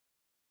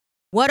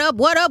What up,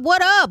 what up,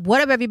 what up?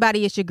 What up,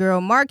 everybody? It's your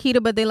girl,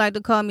 Marquita, but they like to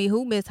call me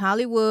Who Miss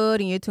Hollywood,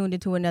 and you're tuned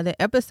into another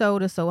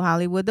episode of So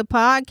Hollywood, the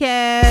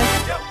podcast.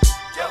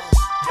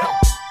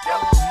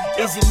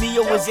 Is it me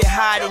or is it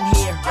hot in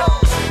here?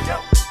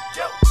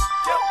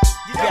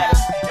 You got it.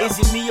 Is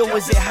it me or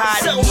is it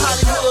hot in here?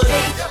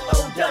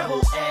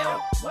 Hollywood.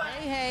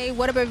 Hey,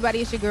 what up, everybody?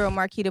 It's your girl,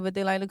 Marquita, but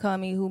they like to call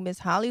me Who Miss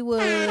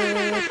Hollywood.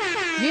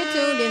 You're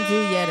tuned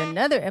into yet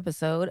another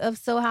episode of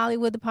So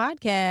Hollywood, the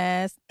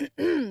podcast.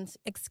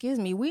 Excuse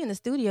me. We in the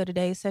studio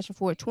today, Session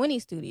 420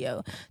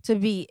 studio, to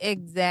be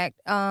exact.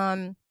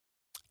 And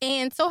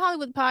So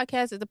Hollywood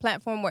Podcast is a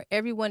platform where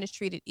everyone is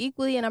treated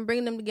equally, and I'm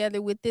bringing them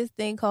together with this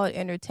thing called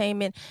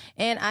entertainment.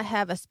 And I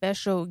have a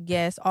special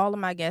guest. All of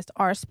my guests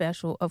are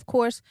special, of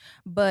course,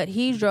 but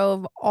he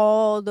drove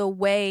all the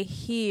way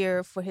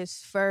here for his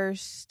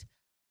first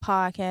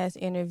podcast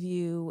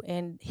interview,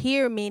 and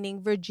here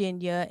meaning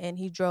Virginia, and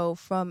he drove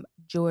from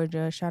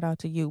Georgia. Shout out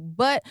to you.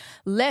 But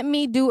let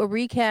me do a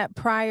recap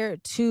prior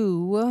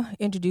to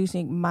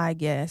introducing my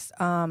guest.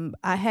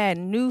 I had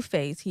New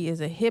Face. He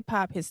is a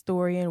hip-hop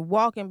historian,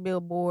 walking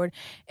billboard,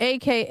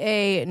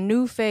 aka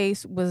New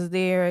Face was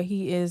there.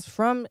 He is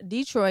from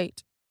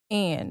Detroit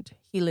and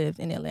he lives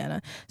in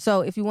Atlanta.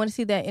 So if you want to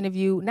see that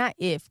interview,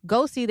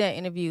 go see that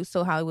interview,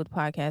 So Hollywood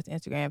Podcast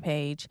Instagram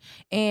page,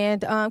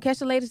 and catch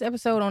the latest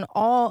episode on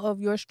all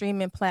of your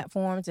streaming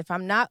platforms. If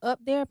I'm not up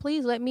there,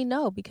 please let me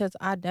know, because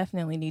I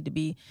definitely need to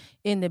be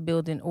in the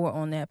building or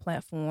on that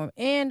platform.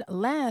 And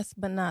last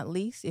but not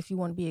least, if you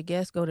want to be a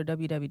guest, go to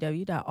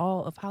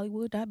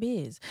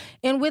www.allofhollywood.biz.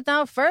 And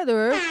without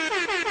further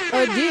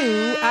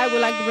ado, I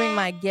would like to bring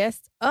my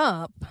guest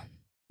up,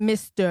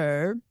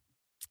 Mr.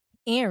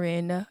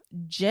 Aaron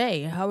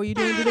J. How are you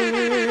doing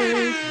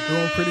today?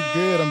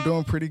 I'm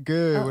doing pretty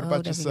good. What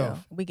about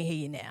yourself? We can hear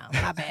you now.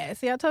 My bad.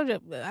 See, I told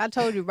you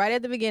right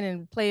at the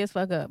beginning, play as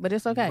fuck up, but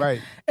it's okay.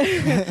 Right.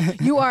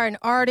 You are an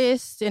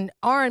artist, an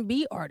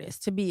R&B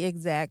artist to be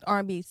exact,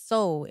 R&B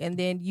soul, and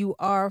then you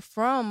are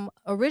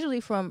originally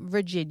from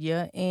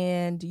Virginia,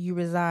 and you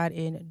reside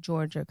in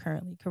Georgia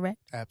currently, correct?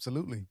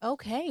 Absolutely.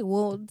 Okay,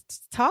 well,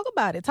 talk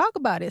about it.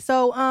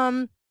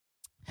 So,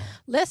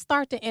 let's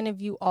start the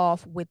interview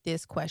off with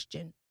this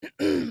question.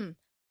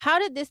 How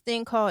did this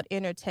thing called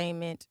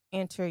entertainment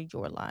enter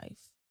your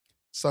life?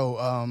 So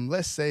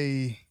let's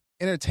say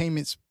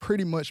entertainment's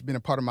pretty much been a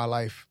part of my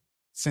life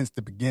since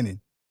the beginning.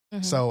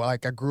 Mm-hmm. So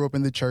like I grew up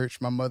in the church.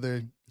 My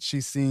mother,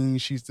 she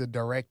sings, she's the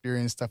director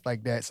and stuff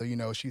like that. So,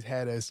 she's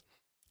had us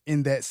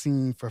in that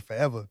scene for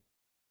forever.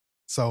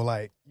 So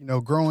like,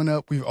 growing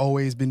up, we've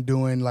always been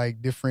doing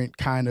like different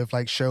kind of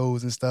like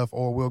shows and stuff,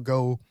 or we'll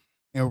go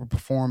and we'll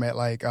perform at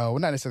like, well,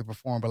 not necessarily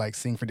perform, but like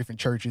sing for different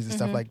churches and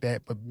stuff like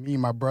that. But me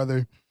and my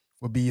brother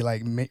would be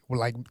like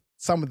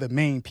some of the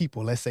main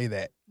people, let's say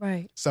that.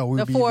 Right. So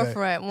we'd be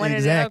forefront.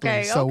 Exactly.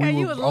 Okay. So we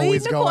you would was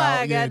always leading go the choir,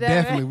 out. Yeah,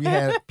 definitely. We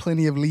had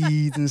plenty of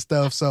leads and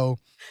stuff. So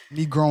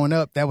me growing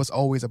up, that was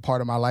always a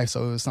part of my life.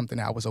 So it was something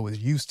that I was always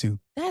used to.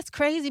 That's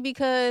crazy,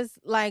 because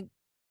like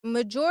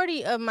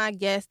majority of my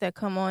guests that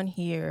come on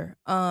here,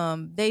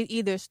 they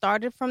either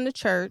started from the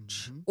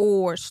church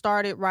or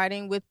started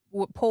writing with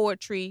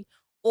poetry,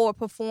 or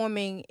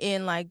performing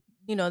in like,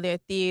 their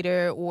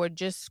theater, or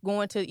just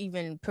going to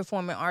even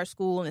perform in art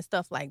school and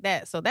stuff like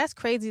that. So that's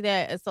crazy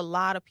that it's a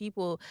lot of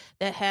people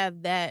that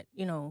have that,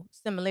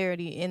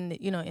 similarity in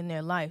in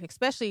their life,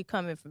 especially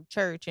coming from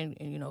church and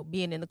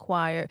being in the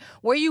choir.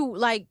 Were you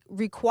like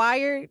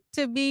required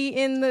to be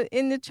in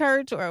the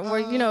church, or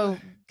were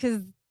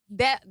because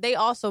that they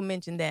also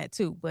mentioned that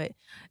too? But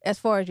as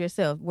far as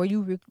yourself, were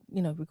you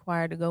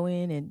required to go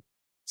in and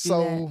do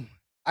that?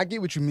 I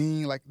get what you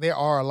mean. Like there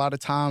are a lot of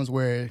times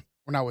where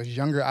when I was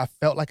younger, I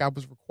felt like I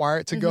was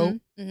required to go.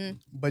 Mm-hmm.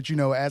 But,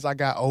 as I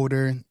got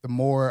older, the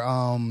more,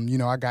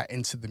 I got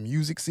into the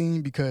music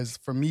scene, because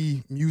for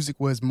me, music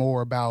was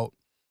more about,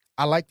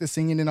 I like the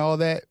singing and all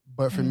that.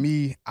 But for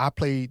me, I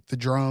played the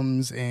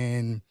drums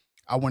and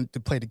I wanted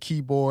to play the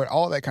keyboard,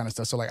 all that kind of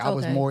stuff. So like I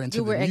was more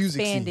into the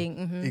music scene.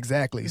 Mm-hmm.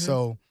 Exactly. Mm-hmm.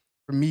 So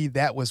for me,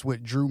 that was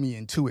what drew me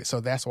into it. So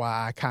that's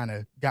why I kind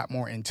of got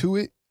more into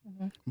it.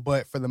 Mm-hmm.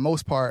 But for the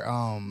most part,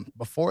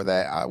 before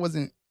that, I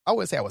wouldn't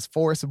say I was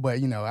forced, but,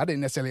 I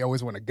didn't necessarily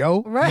always want to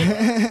go.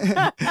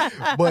 Right.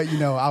 But,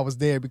 I was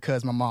there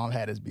because my mom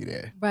had us be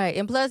there. Right.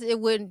 And plus it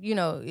wouldn't,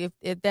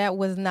 if that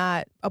was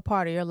not a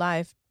part of your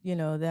life,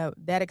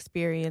 that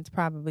experience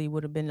probably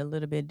would have been a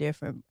little bit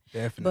different.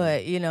 Definitely.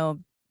 But,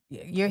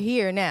 you're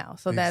here now.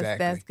 So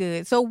that's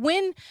good. So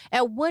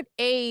at what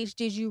age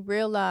did you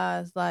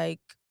realize like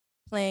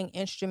playing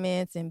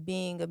instruments and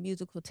being a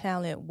musical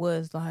talent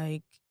was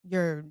like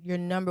your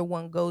number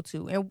one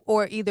go-to,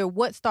 or either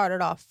what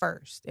started off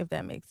first, if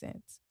that makes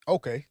sense?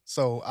 Okay,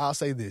 so I'll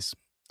say this.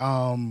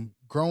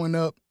 Growing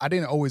up, I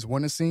didn't always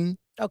want to sing.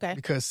 Okay.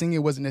 Because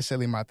singing wasn't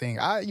necessarily my thing.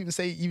 I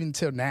even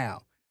till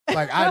now.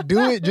 Like I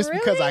do it just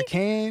Really? because I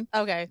can.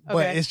 Okay.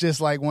 But it's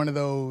just like one of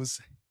those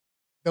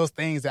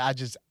things that I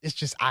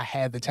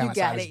had the talent,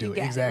 so I just do it.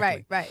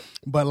 Exactly. Right.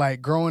 But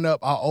like growing up,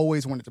 I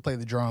always wanted to play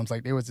the drums.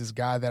 Like there was this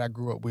guy that I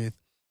grew up with.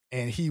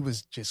 and he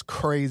was just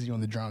crazy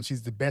on the drums.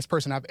 He's the best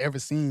person I've ever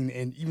seen,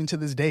 and even to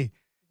this day.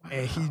 Wow.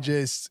 And he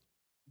just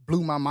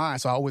blew my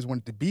mind, so I always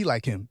wanted to be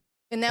like him.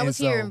 And that was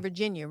here in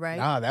Virginia, right?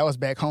 Nah, that was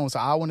back home. So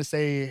I want to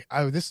say,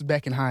 this was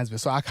back in Hinesville.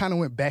 So I kind of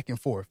went back and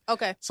forth.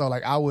 Okay. So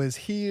like I was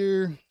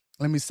here,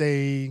 let me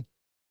say,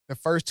 the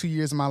first 2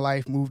 years of my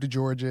life, moved to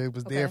Georgia.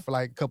 Was there for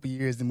like a couple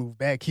years, then moved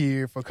back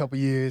here for a couple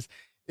years.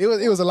 It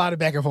was a lot of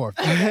back and forth.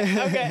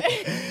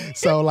 Okay.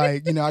 So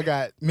like, I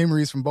got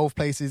memories from both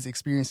places,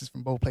 experiences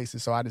from both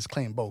places. So I just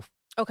claimed both.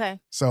 Okay.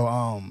 So,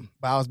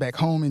 but I was back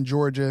home in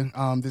Georgia.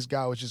 This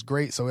guy was just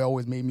great. So he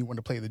always made me want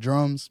to play the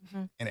drums.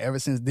 Mm-hmm. And ever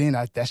since then,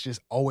 that's just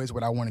always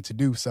what I wanted to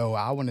do. So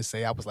I want to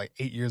say I was like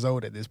 8 years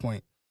old at this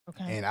point.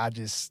 Okay. And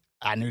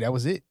I knew that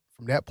was it.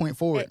 From that point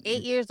forward. At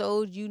 8 years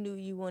old, you knew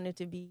you wanted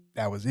to be.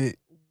 That was it.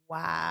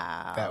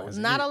 Wow. That was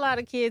Not it. a lot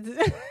of kids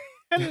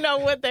know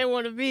what they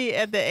want to be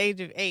at the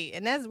age of 8.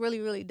 And that's really,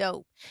 really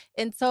dope.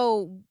 And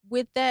so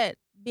with that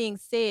being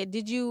said,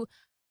 did you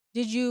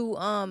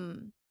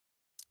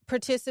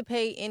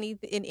participate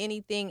in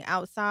anything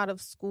outside of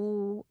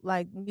school,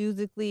 like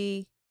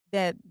musically,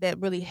 that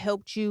really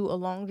helped you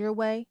along your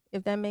way,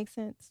 if that makes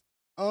sense?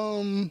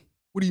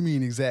 What do you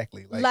mean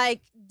exactly?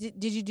 Like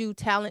did you do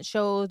talent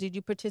shows? Did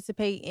you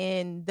participate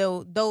in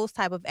those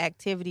type of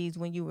activities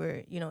when you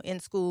were, in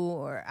school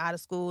or out of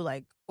school,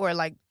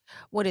 or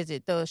what is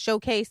it, the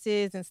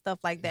showcases and stuff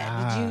like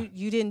that? Nah.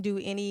 You didn't do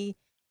any?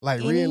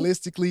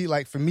 Realistically,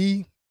 like for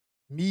me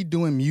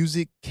doing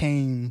music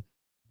came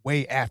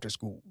way after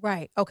school.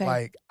 Right. Okay.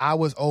 Like I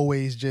was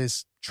always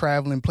just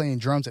traveling, playing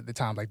drums at the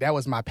time. Like that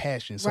was my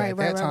passion. So at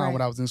that time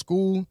when I was in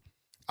school,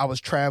 I was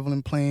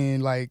traveling,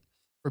 playing like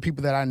for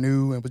people that I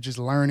knew and was just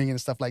learning and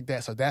stuff like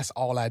that. So that's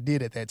all I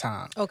did at that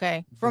time.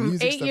 Okay. From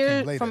 8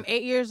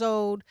 years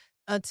old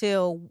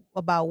until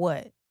about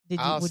what?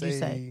 Would you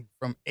say?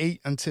 From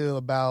 8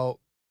 until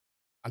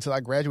I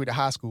graduated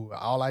high school,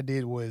 all I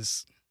did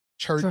was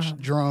church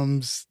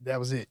drums. That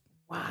was it.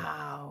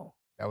 Wow.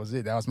 That was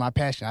it. That was my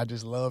passion. I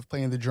just loved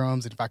playing the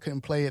drums. And if I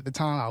couldn't play at the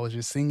time, I was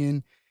just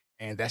singing.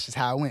 And that's just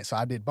how it went. So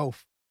I did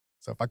both.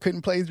 So if I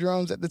couldn't play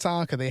drums at the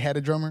time because they had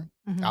a drummer,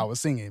 mm-hmm. I was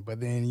singing.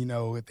 But then,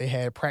 if they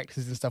had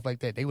practices and stuff like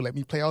that, they would let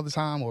me play all the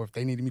time. Or if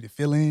they needed me to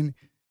fill in,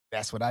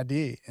 that's what I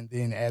did. And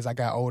then as I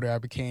got older, I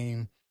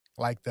became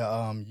like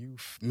the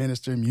youth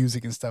minister,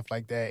 music and stuff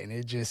like that. And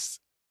it just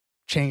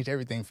changed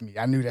everything for me.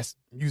 I knew that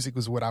music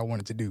was what I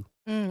wanted to do.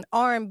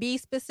 R&B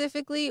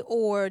specifically,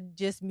 or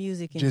just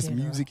music in general? Just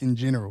music in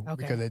general. Okay.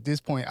 Because at this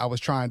point, I was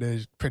trying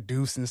to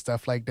produce and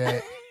stuff like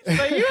that.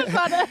 So you were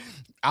trying to...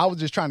 I was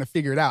just trying to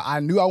figure it out. I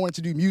knew I wanted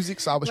to do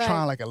music, so I was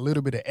trying like a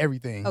little bit of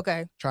everything.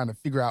 Okay. Trying to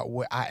figure out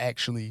what I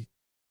actually,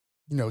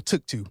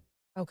 took to.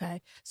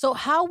 Okay. So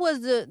how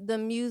was the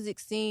music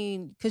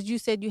scene? Because you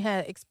said you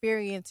had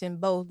experience in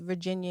both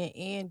Virginia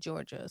and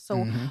Georgia.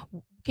 So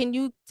can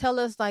you tell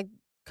us,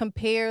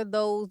 compare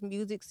those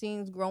music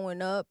scenes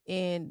growing up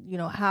and,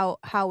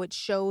 how it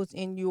shows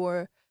in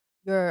your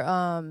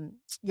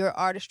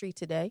artistry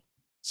today?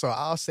 So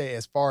I'll say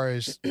as far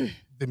as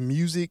the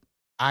music,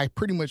 I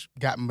pretty much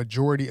got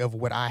majority of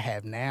what I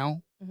have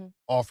now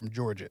all from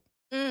Georgia.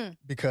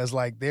 Because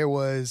there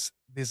was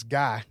this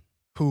guy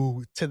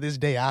who to this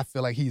day I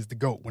feel like he's the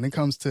GOAT. When it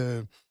comes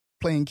to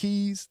playing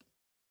keys,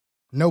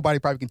 nobody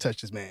probably can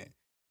touch this man.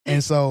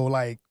 And so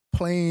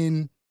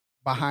playing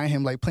behind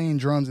him, playing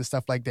drums and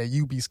stuff like that,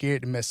 you'd be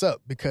scared to mess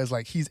up because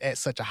he's at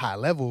such a high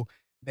level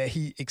that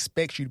he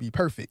expects you to be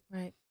perfect.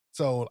 Right.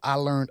 So I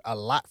learned a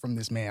lot from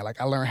this man.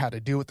 I learned how to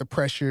deal with the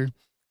pressure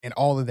and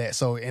all of that.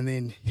 So, and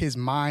then his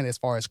mind as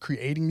far as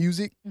creating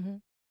music,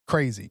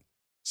 crazy.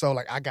 So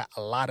I got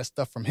a lot of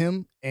stuff from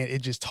him, and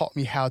it just taught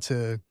me how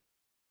to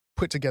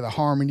put together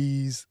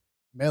harmonies,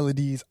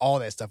 melodies, all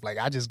that stuff.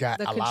 I just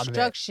got a lot of that. The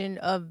construction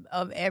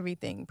of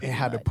everything. And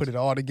how to put it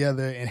all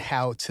together and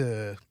how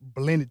to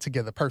blend it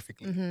together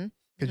perfectly.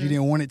 Because you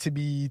didn't want it to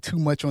be too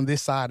much on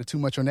this side or too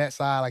much on that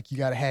side. You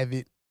got to have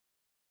it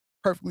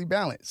perfectly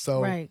balanced.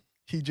 So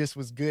he just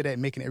was good at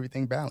making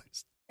everything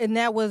balanced. And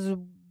that was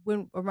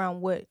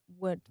around what?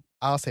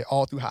 I'll say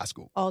all through high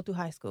school. All through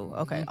high school.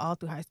 Okay, all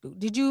through high school.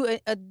 Did you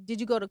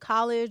go to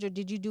college, or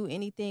did you do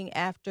anything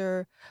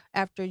after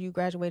you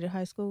graduated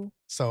high school?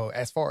 So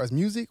as far as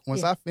music,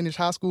 once I finished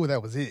high school,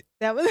 that was it.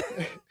 That was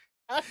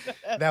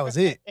that was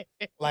it.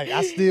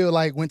 I still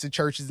went to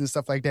churches and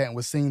stuff like that and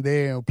would sing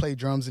there and would play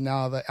drums and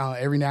all that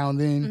every now and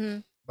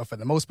then. But for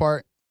the most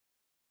part,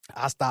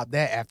 I stopped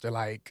that after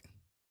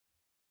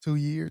 2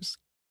 years.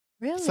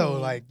 Really?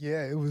 So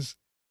yeah, it was.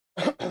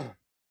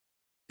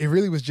 It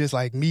really was just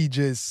me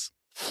just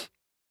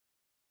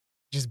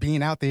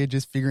being out there,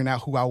 just figuring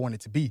out who I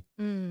wanted to be.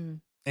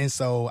 And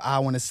so I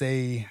want to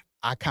say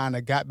I kind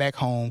of got back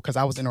home because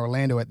I was in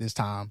Orlando at this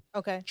time.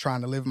 Okay. Trying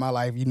to live my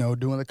life,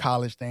 doing the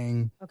college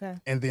thing. Okay.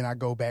 And then I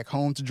go back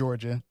home to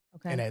Georgia.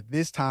 Okay. And at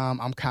this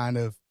time, I'm kind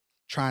of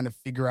trying to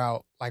figure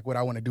out what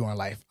I want to do in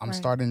life. I'm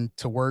starting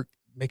to work,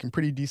 making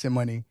pretty decent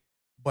money,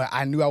 but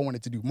I knew I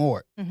wanted to do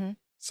more.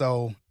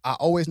 So I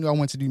always knew I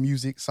wanted to do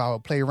music, so I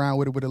would play around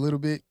with it a little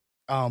bit.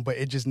 But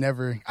it just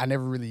I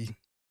never really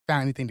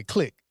found anything to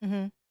click.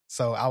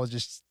 So I was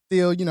just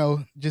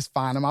still, just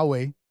finding my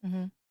way.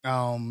 Mm-hmm.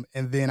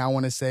 And then I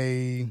want to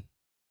say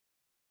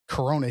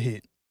Corona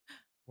hit.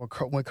 When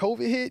COVID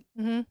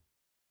hit,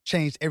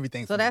 changed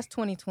everything. So that's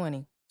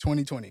 2020.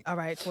 2020. All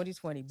right,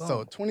 2020. Boom.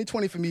 So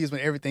 2020 for me is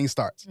when everything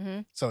starts.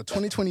 Mm-hmm. So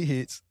 2020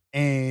 hits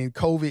and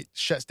COVID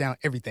shuts down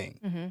everything.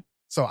 Mm-hmm.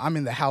 So I'm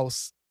in the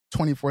house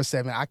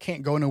 24/7. I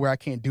can't go nowhere. I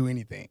can't do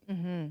anything.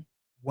 Mm-hmm.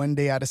 One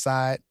day I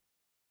decide,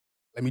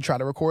 let me try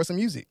to record some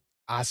music.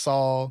 I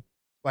saw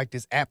like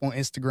this app on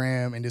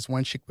Instagram and this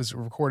one chick was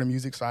recording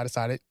music. So I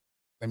decided,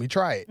 let me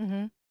try it.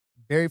 Mm-hmm.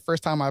 Very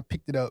first time I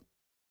picked it up,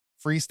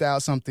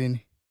 freestyle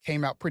something,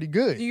 came out pretty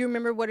good. Do you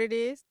remember what it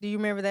is? Do you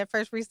remember that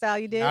first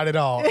freestyle you did? Not at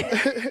all.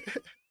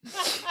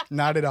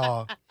 Not at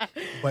all.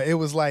 But it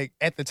was like,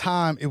 at the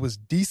time, it was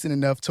decent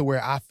enough to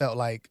where I felt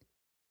like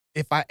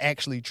if I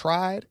actually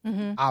tried,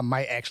 I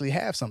might actually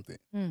have something.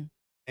 Mm.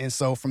 And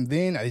so from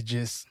then, I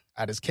just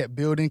kept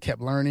building,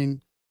 kept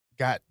learning,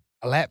 got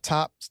a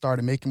laptop,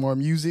 started making more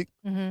music,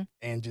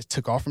 and just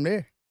took off from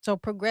there. So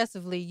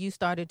progressively, you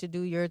started to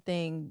do your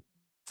thing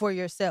for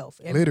yourself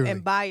and, Literally.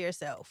 and by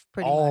yourself,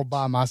 pretty all much.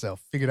 by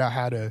myself. Figured out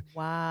how to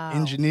Wow.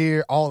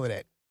 engineer all of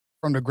that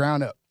from the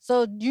ground up.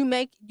 So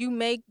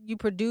you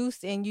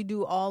produce and you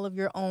do all of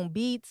your own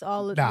beats,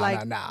 all of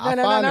Nah. No. I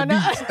find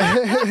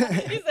the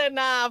beats. You said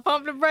nah,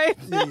 pump the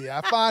brakes.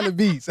 Yeah, I find the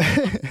beats.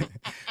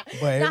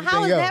 But Now,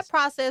 how is everything that else,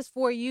 process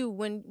for you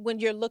when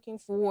you're looking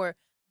for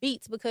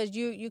beats? Because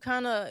you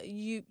kind of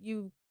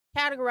you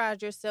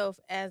categorize yourself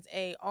as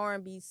a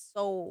R&B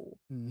soul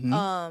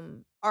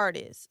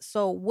artist.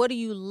 So what do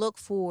you look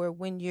for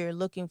when you're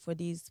looking for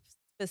these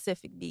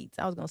specific beats?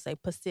 I was gonna say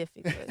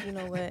Pacific, but you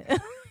know what?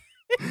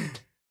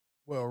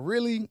 Well,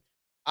 really,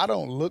 I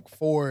don't look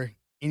for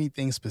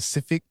anything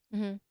specific.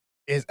 Mhm.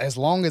 As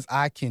long as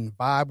I can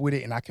vibe with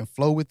it and I can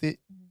flow with it,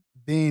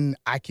 then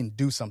I can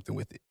do something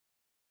with it.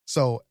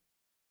 So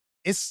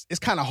it's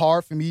kind of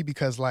hard for me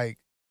because like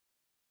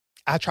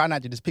I try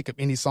not to just pick up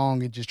any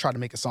song and just try to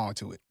make a song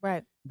to it.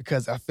 Right.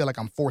 Because I feel like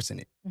I'm forcing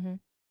it. Mhm.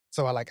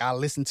 So I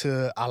listen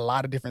to a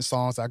lot of different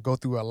songs. I go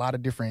through a lot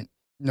of different,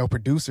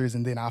 producers,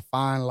 and then I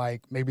find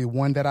like maybe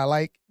one that I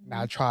like, and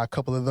I try a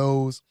couple of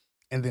those,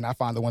 and then I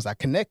find the ones I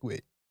connect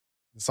with.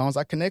 The songs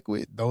I connect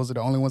with, those are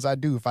the only ones I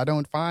do. If I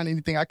don't find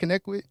anything I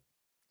connect with,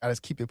 I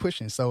just keep it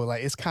pushing. So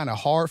like it's kind of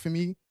hard for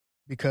me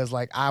because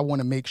like I want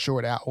to make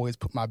sure that I always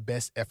put my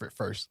best effort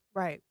first.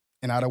 Right.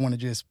 And I don't want to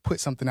just put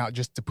something out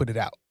just to put it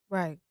out.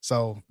 Right.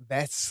 So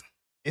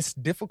it's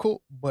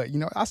difficult, but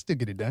I still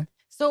get it done.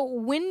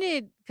 So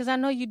because I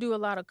know you do a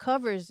lot of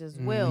covers as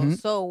well. Mhm.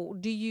 So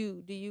do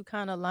you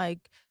kind of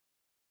like,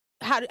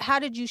 how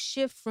did you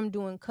shift from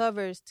doing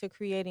covers to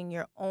creating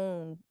your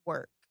own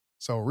work?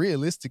 So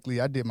realistically,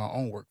 I did my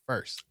own work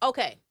first.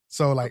 Okay.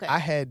 So like Okay. I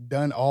had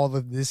done all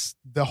of this,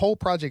 the whole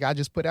project I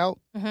just put out.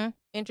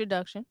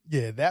 Introduction.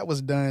 Yeah, that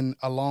was done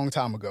a long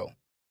time ago.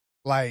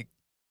 Like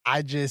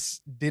I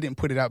just didn't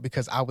put it out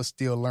because I was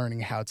still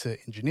learning how to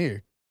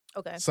engineer.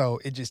 Okay. So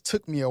it just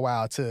took me a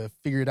while to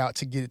figure it out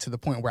to get it to the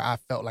point where I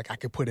felt like I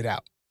could put it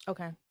out.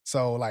 Okay.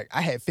 So like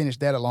I had finished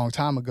that a long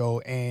time ago,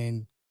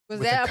 and Was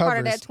with that the a part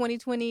of covers- that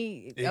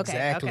 2020?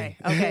 Exactly.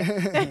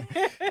 Okay.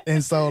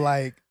 and so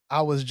like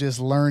I was just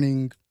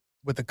learning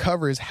with the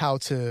covers how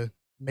to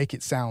make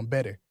it sound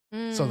better.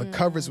 So the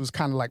covers was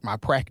kind of like my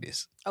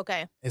practice.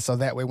 Okay. And so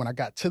that way when I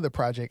got to the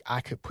project,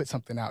 I could put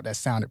something out that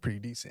sounded pretty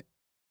decent.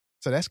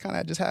 So that's kind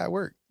of just how it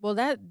worked. Well,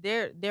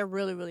 they're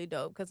really, really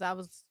dope because I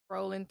was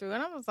scrolling through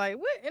and I was like,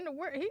 what in the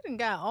world? He done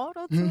got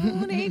auto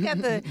tune. He got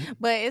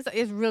but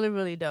it's really,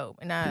 really dope.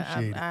 And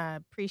I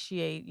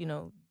appreciate,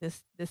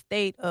 the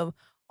state of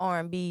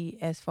R&B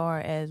as far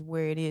as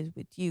where it is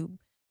with you.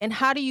 And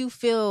how do you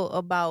feel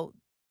about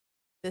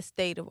the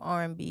state of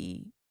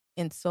R&B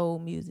and soul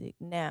music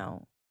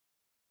now?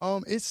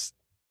 It's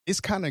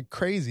kind of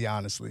crazy,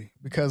 honestly,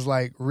 because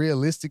like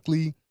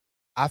realistically,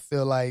 I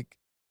feel like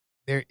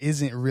there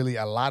isn't really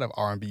a lot of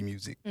R&B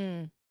music.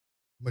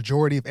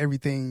 Majority of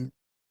everything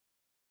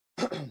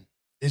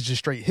is just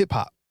straight hip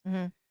hop.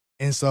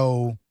 And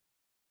so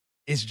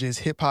it's just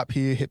hip hop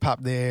here, hip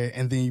hop there,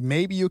 and then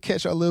maybe you'll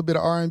catch a little bit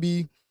of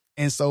R&B.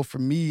 And so for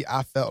me,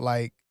 I felt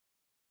like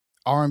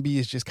R&B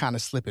is just kind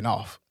of slipping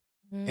off.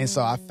 And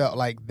so I felt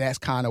like that's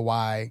kind of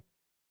why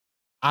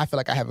I feel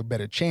like I have a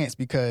better chance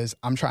because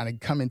I'm trying to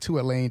come into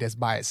a lane that's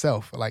by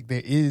itself. Like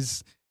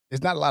there's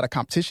not a lot of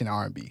competition in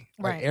R&B.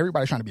 Like Right.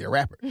 everybody's trying to be a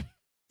rapper.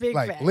 Big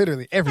Like facts.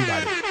 literally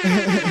everybody.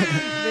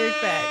 Big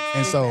facts.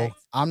 And Big so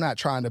facts. I'm not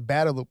trying to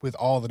battle with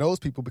all of those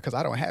people because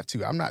I don't have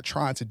to. I'm not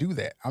trying to do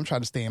that. I'm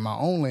trying to stay in my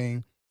own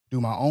lane, do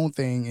my own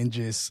thing, and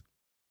just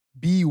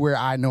be where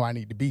I know I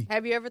need to be.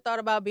 Have you ever thought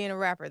about being a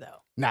rapper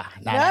though? Nah.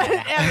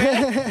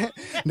 Ever?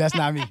 That's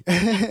not me.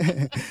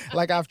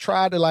 Like I've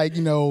tried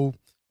to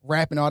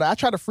rap and all that. I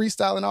try to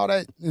freestyle and all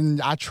that.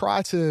 And I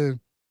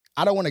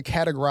don't want to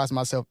categorize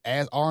myself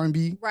as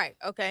R&B, Right.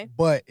 Okay.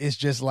 but it's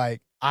just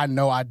like, I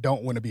know I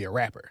don't want to be a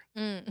rapper.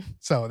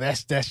 So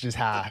that's just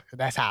how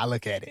I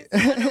look at it.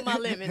 I know my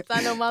limits.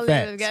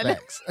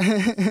 Facts.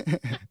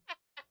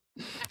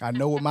 I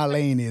know what my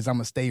lane is. I'm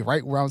going to stay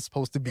right where I'm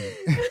supposed to be.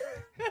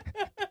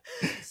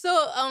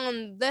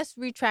 So let's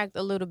retract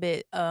a little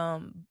bit.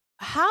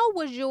 How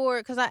was your,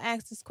 because I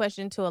asked this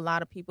question to a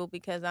lot of people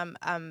because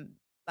I'm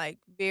like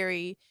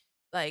very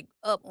like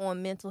up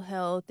on mental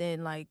health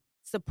and like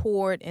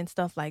support and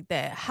stuff like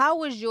that. How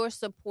was your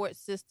support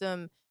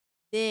system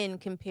then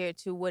compared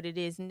to what it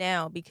is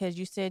now? Because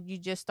you said you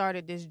just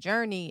started this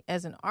journey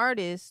as an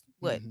artist,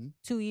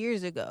 2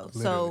 years ago.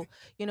 Literally. So,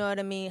 you know what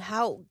I mean?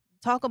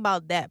 Talk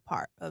about that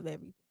part of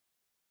everything.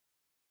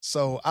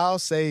 So I'll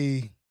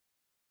say,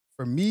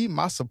 for me,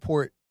 my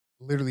support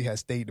literally has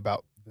stayed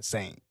about the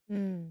same.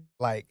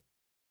 Like,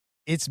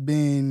 it's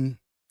been,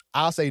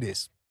 I'll say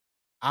this,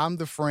 I'm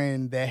the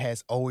friend that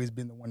has always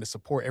been the one to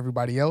support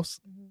everybody else,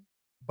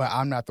 but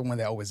I'm not the one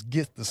that always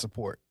gets the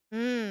support.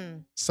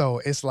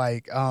 So it's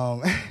like,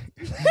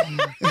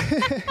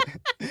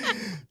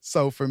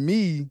 so for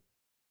me,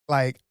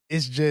 like,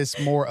 it's just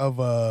more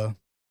of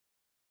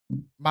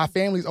my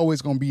family's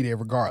always going to be there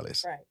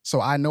regardless. Right. So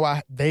I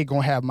know they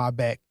going to have my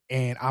back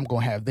and I'm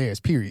going to have theirs,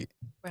 period.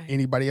 Right.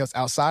 Anybody else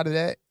outside of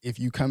that, if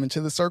you come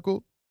into the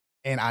circle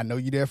and I know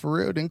you there for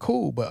real, then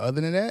cool. But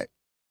other than that,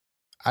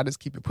 I just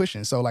keep it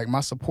pushing. So like, my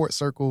support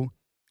circle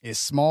is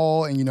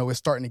small and, it's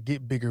starting to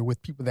get bigger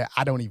with people that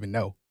I don't even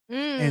know.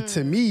 And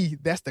to me,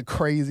 that's the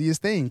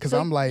craziest thing. Cause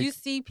I'm like, you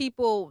see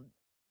people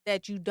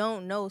that you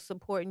don't know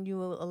supporting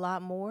you a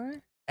lot more?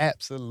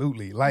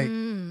 Absolutely. Like,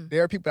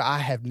 there are people that I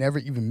have never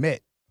even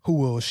met who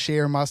will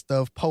share my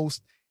stuff,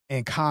 post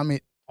and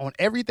comment on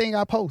everything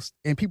I post.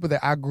 And people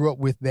that I grew up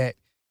with that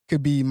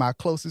could be my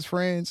closest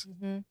friends.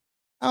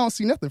 I don't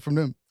see nothing from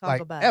them,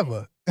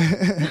 ever.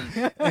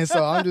 And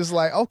so I'm just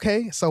like,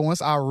 okay. So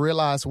once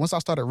I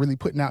started really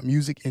putting out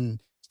music and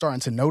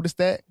starting to notice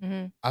that,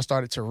 I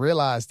started to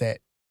realize that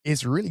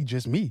it's really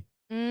just me.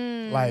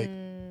 Like,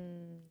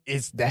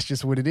 that's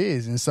just what it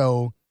is. And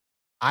so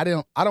I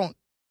don't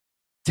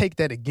take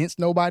that against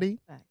nobody,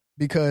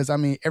 because I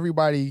mean,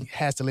 everybody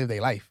has to live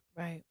their life.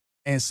 Right.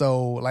 And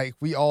so like,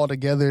 we all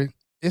together,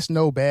 it's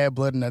no bad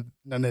blood, none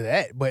of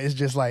that. But it's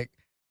just like,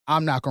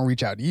 I'm not going to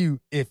reach out to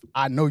you if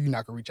I know you're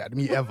not going to reach out to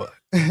me ever.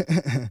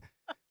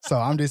 So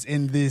I'm just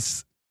in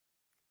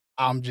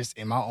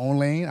my own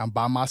lane. I'm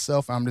by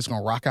myself. I'm just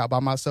going to rock out by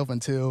myself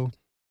until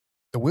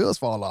the wheels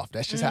fall off.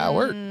 That's just how it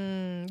works.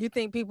 You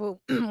think people,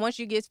 once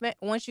you get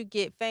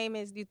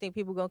famous, do you think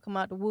people going to come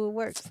out the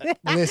woodworks?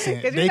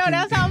 Listen. Because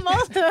that's how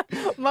most of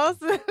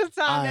the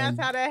time, that's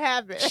how that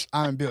happens.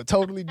 I'm built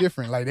totally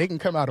different. Like, they can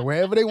come out of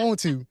wherever they want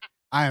to.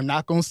 I am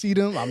not going to see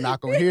them. I'm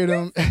not going to hear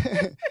them.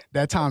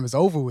 That time is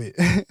over with.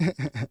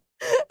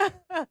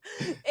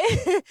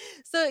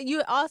 So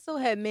you also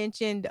had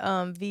mentioned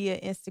via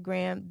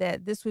Instagram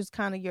that this was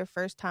kind of your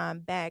first time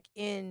back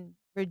in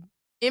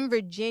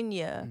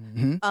Virginia.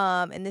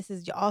 And this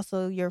is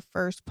also your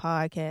first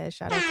podcast.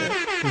 Shout out to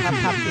I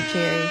Popped the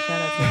Cherry.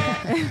 Shout out to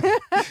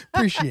that.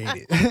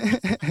 Appreciate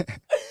it.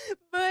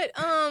 But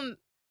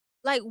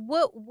like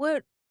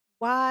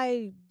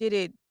why did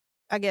it,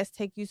 I guess,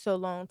 take you so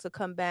long to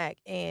come back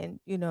and,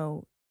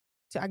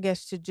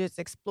 to just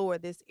explore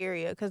this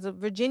area? Because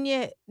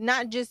Virginia,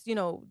 not just,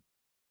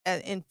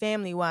 in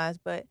family wise,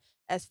 but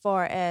as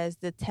far as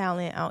the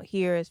talent out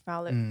here, as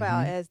far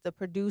as the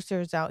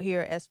producers out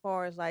here, as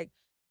far as like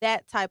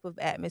that type of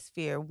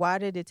atmosphere, why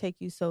did it take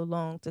you so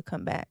long to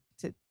come back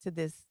to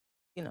this,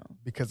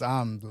 Because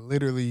I'm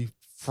literally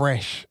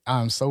fresh.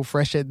 I'm so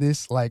fresh at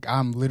this. Like,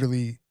 I'm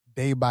literally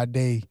day by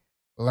day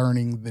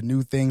learning the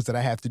new things that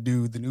I have to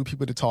do, the new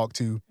people to talk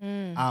to.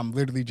 I'm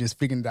literally just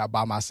figuring it out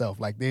by myself.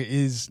 Like, there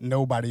is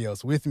nobody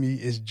else with me.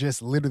 It's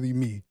just literally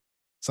me.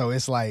 So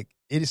it's like,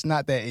 it is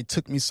not that it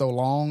took me so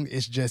long.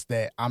 It's just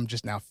that I'm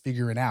just now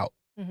figuring out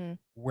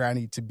where I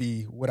need to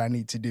be, what I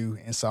need to do.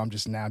 And so I'm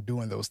just now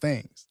doing those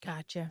things.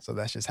 Gotcha. So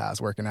that's just how it's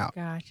working out.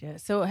 Gotcha.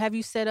 So have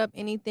you set up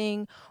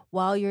anything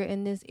while you're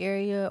in this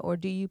area, or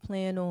do you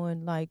plan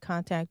on like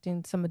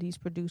contacting some of these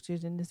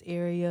producers in this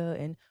area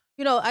and,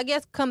 I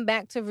guess come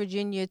back to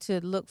Virginia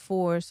to look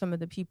for some of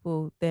the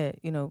people that,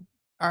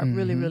 are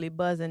really, really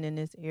buzzing in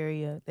this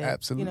area that,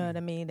 Absolutely. You know what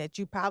I mean, that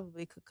you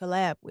probably could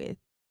collab with.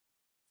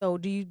 So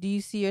do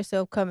you see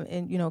yourself coming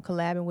and,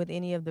 collabing with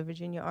any of the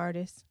Virginia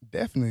artists?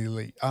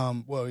 Definitely.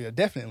 Well, yeah,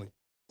 definitely.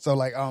 So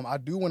like, I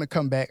do want to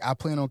come back. I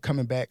plan on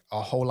coming back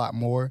a whole lot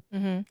more.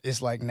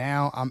 It's like,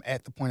 now I'm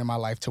at the point in my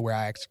life to where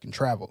I actually can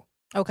travel.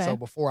 Okay. So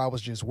before I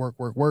was just work.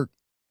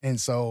 And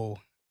so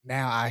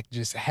now I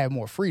just have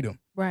more freedom.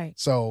 Right.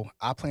 So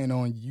I plan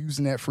on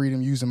using that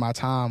freedom, using my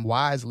time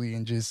wisely,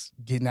 and just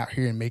getting out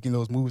here and making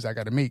those moves I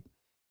got to make.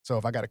 So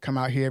if I got to come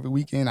out here every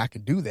weekend, I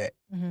can do that.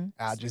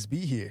 I'll just be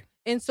here.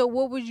 And so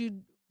what were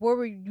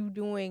you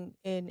doing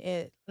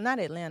in not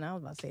Atlanta, I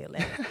was about to say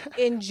Atlanta,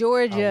 in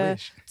Georgia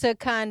to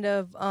kind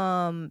of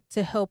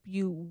to help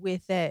you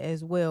with that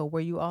as well? Were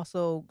you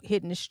also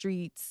hitting the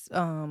streets?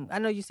 I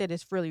know you said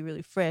it's really,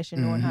 really fresh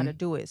and knowing how to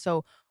do it.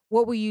 So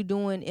what were you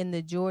doing in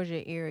the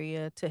Georgia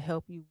area to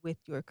help you with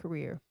your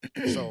career?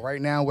 So right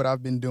now, what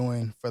I've been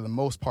doing for the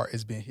most part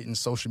has been hitting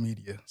social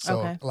media.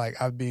 So like,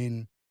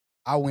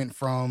 I went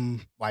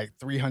from like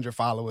 300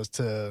 followers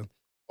to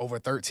over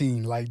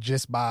 13, like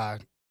just by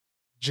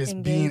just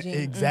engaging.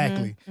 being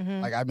exactly. Mm-hmm.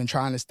 Like I've been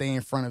trying to stay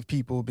in front of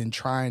people, been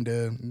trying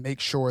to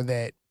make sure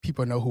that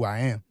people know who I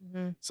am.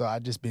 Mm-hmm. So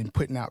I've just been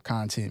putting out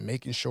content,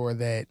 making sure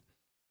that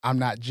I'm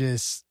not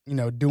just,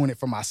 doing it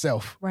for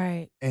myself.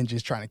 Right. And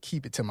just trying to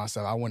keep it to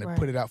myself. I want to Right.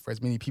 put it out for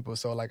as many people.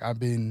 So like I've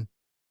been,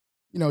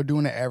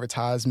 doing the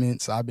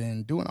advertisements. I've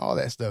been doing all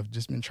that stuff.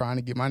 Just been trying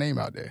to get my name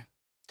out there.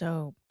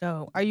 Dope.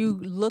 Are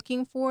you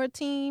looking for a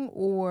team,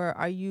 or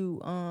are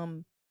you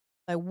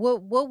like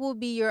what will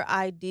be your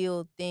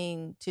ideal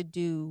thing to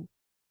do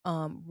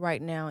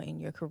right now in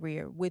your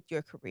career, with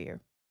your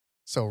career?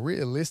 So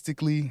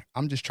realistically,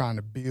 I'm just trying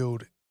to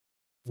build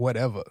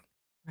whatever.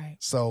 Right.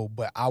 So,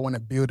 but I want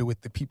to build it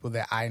with the people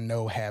that I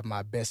know have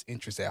my best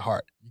interests at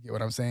heart. You get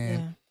what I'm saying?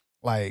 Yeah.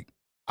 Like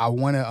I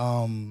want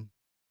to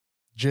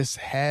just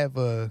have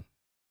a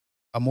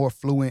more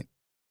fluent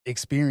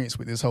experience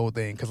with this whole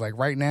thing. Cause like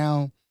right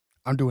now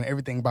I'm doing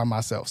everything by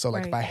myself. So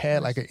like if I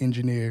had like an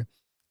engineer,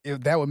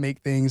 that would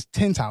make things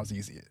 10 times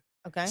easier.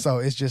 Okay. So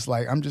it's just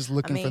like I'm just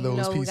looking for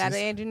those pieces. We got an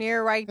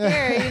engineer right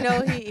there.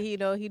 He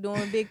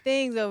doing big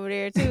things over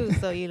there too.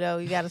 So you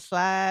got to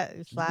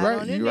slide right,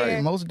 on in you're there.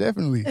 right, most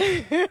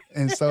definitely.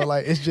 And so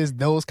like it's just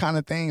those kind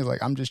of things.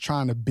 Like I'm just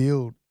trying to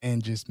build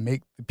and just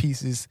make the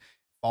pieces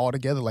fall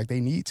together like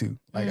they need to.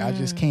 Like I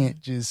just can't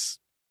just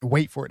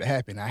wait for it to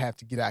happen. I have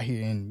to get out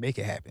here and make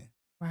it happen.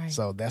 Right.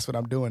 So that's what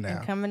I'm doing now.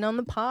 And coming on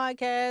the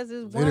podcast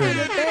is one of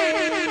the things.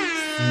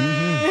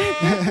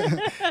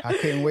 I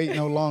couldn't wait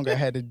no longer. I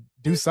had to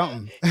do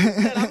something.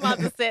 I'm about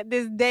to set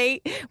this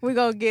date. We're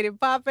going to get it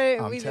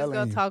popping. We just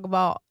going to talk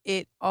about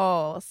it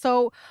all.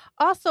 So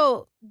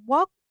also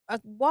walk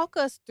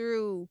us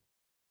through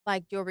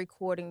like your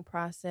recording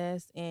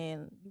process.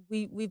 And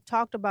we've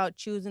talked about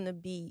choosing the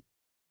beat,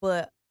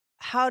 but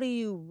how do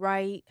you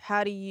write?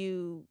 How do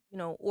you,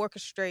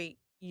 orchestrate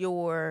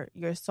your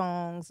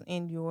songs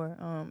and your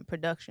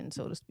production,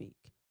 so to speak?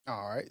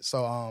 All right.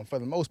 So for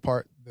the most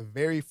part, the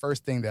very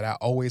first thing that I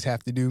always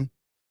have to do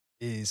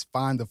is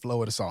find the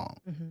flow of the song.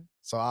 Mm-hmm.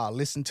 So I'll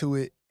listen to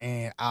it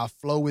and I'll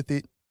flow with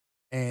it.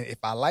 And if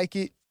I like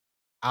it,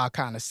 I'll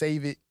kind of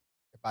save it.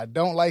 If I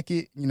don't like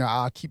it,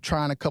 I'll keep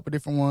trying a couple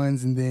different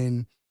ones. And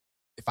then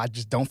if I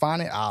just don't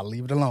find it, I'll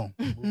leave it alone.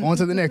 Move on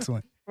to the next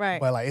one.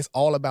 Right. But like it's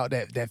all about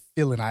that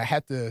feeling.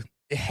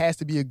 It has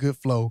to be a good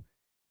flow.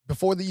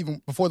 Before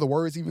the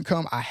words even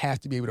come, I have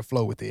to be able to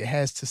flow with it. It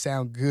has to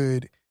sound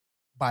good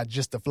by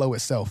just the flow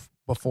itself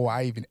before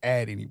I even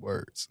add any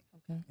words.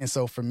 Okay. And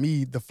so for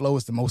me, the flow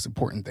is the most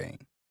important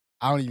thing.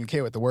 I don't even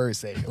care what the words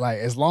say. Like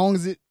as long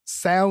as it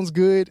sounds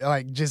good,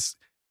 like just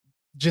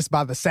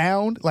by the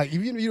sound, like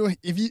if you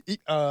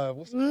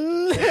that's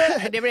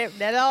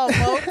all,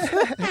 folks.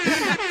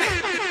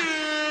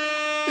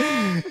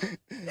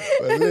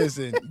 But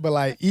listen,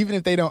 like even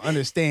if they don't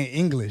understand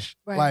English,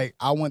 right. Like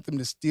I want them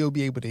to still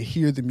be able to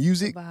hear the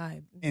music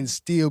and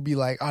still be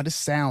like, oh, this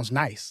sounds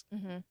nice.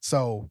 Mm-hmm.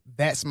 So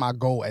that's my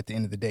goal at the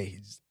end of the day.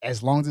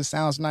 As long as it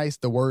sounds nice,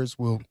 the words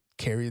will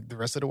carry the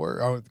rest of the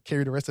word or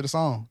carry the rest of the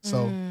song.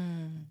 So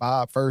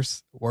vibe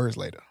first, words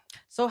later.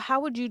 So how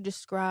would you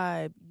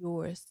describe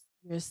your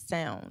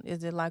sound?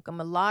 Is it like a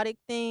melodic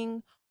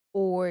thing,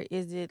 or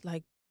is it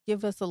like,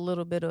 give us a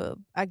little bit of,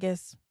 I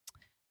guess,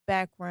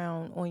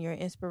 background on your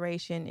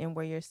inspiration and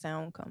where your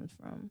sound comes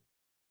from?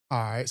 All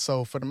right.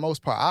 So for the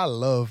most part, I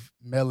love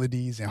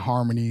melodies and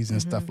harmonies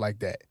and stuff like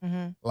that.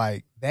 Mm-hmm.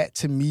 Like that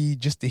to me,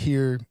 just to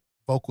hear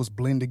vocals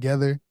blend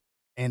together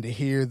and to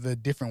hear the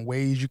different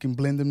ways you can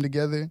blend them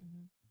together,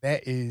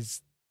 that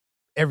is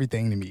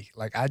everything to me.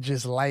 Like I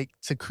just like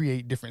to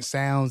create different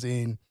sounds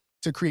and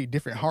to create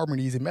different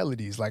harmonies and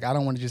melodies. Like I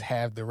don't want to just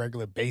have the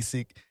regular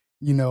basic,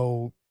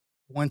 1,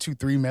 2,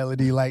 3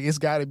 melody. Like it's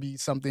got to be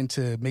something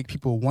to make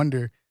people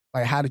wonder,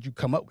 like, how did you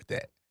come up with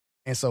that?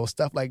 And so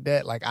stuff like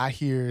that, like I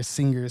hear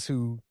singers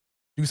who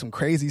do some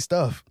crazy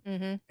stuff.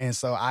 Mm-hmm. And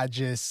so I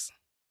just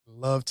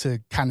love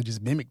to kind of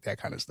just mimic that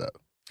kind of stuff.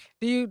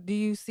 Do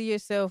you see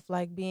yourself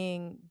like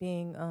being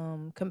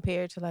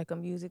compared to like a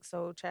Musiq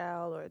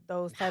Soulchild or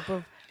those type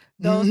of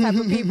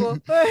people?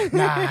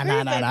 Nah.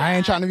 I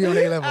ain't trying to be on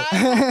their level.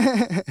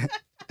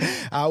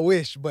 I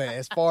wish, but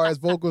as far as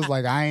vocals,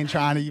 like I ain't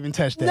trying to even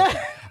touch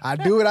that. I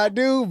do what I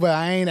do, but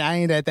I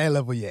ain't at that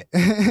level yet.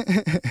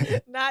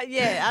 Not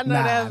yet. I know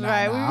that's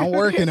right. I'm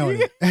working on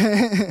it,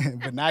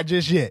 but not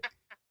just yet.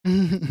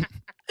 And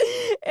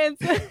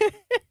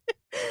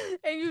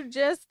you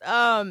just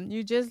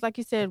like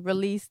you said,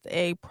 released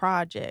a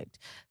project.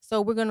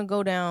 So we're gonna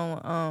go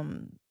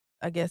down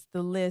I guess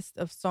the list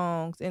of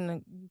songs,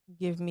 and you can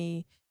give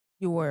me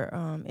your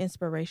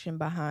inspiration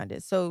behind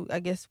it. So I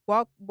guess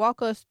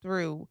walk us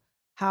through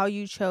how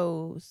you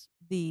chose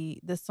the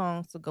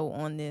songs to go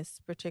on this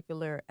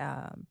particular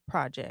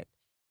project.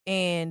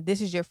 And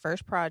this is your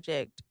first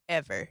project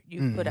ever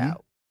you put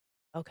out.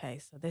 Okay,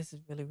 so this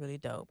is really, really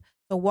dope.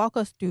 So walk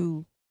us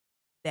through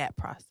that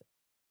process.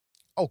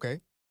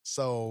 Okay,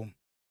 so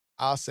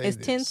I'll say it's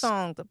 10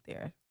 songs up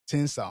there.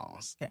 10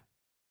 songs. Okay.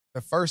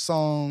 The first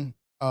song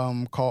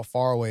called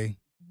Far Away.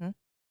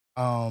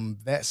 Mm-hmm.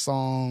 That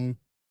song,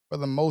 for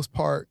the most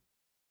part,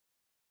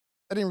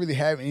 I didn't really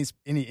have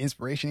any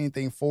inspiration,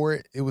 anything for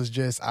it. It was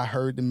just I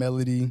heard the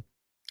melody,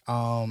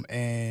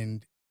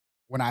 and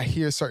when I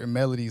hear certain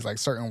melodies, like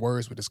certain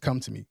words would just come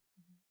to me.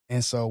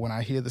 And so when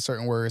I hear the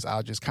certain words,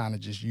 I'll just kind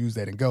of just use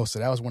that and go. So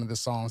that was one of the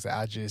songs that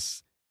I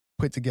just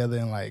put together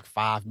in like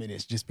 5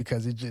 minutes just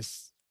because it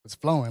just was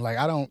flowing. Like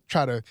I don't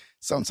try to,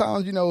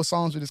 sometimes,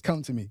 songs would just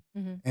come to me.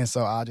 And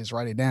so I'll just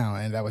write it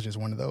down. And that was just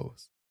one of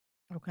those.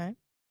 Okay.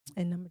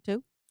 And number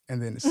 2?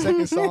 And then the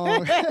second song.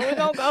 We're going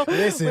to go.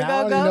 Listen,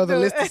 I don't even know the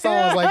list of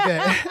songs like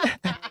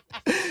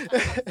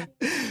that.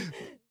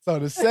 So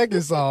the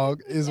second song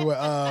is what,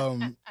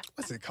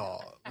 what's it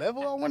called?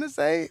 Level, I want to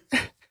say.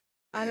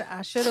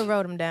 I should have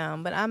wrote them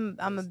down, but I'm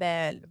a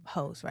bad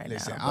host right now.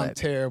 Listen, I'm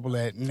terrible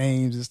at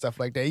names and stuff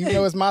like that. Even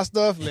though it's my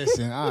stuff,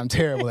 listen, I'm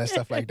terrible at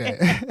stuff like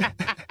that.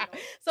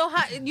 So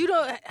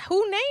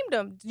who named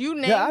them? You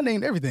named? Yeah, I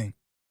named everything.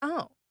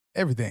 Oh,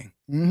 everything.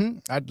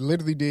 I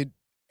literally did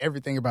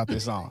everything about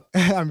this song.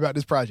 About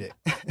this project.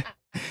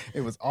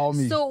 It was all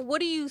me. So what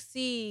do you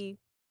see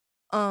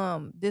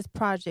this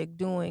project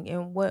doing,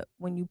 and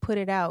when you put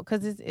it out,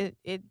 because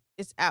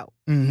it's out,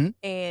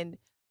 and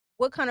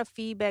what kind of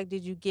feedback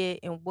did you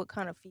get, and what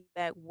kind of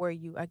feedback were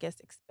you, I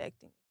guess,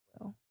 expecting?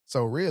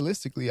 So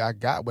realistically, I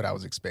got what I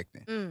was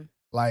expecting.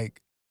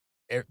 Like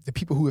the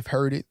people who have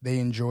heard it, they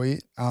enjoy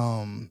it.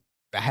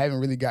 I haven't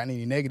really gotten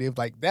any negative.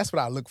 Like that's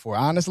what I look for.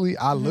 Honestly,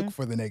 I look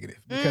for the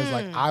negative because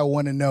like I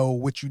want to know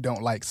what you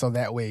don't like, so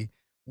that way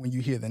when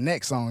you hear the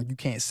next song, you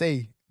can't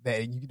say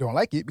that you don't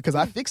like it because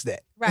I fixed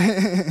that.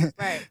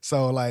 Right.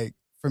 So like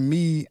for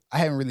me, I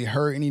haven't really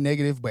heard any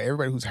negative, but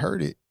everybody who's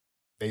heard it,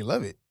 they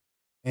love it.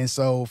 And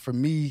so for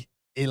me,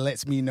 it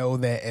lets me know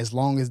that as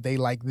long as they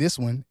like this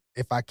one,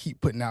 if I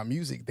keep putting out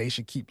music, they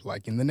should keep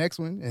liking the next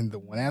one and the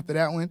one after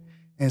that one.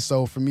 And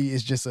so for me,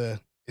 it's just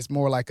it's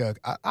more like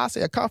I'll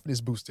say a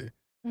confidence booster.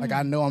 Like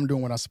I know I'm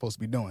doing what I'm supposed to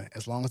be doing.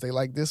 As long as they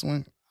like this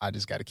one, I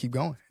just got to keep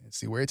going and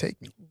see where it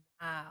takes me.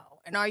 Wow.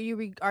 And are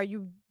you,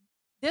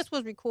 this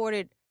was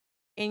recorded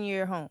in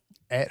your home?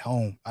 At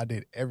home. I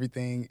did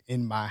everything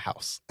in my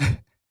house.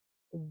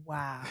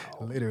 Wow.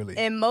 Literally.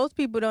 And most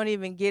people don't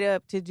even get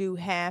up to do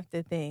half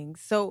the things.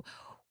 So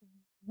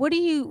where do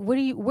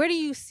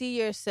you see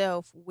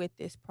yourself with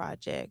this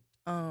project?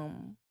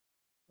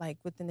 Like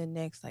within the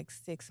next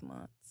 6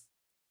 months?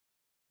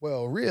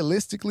 Well,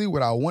 realistically,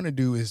 what I want to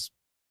do is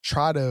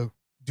try to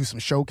do some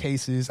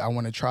showcases. I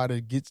want to try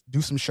to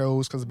do some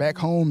shows because back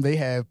home they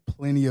have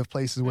plenty of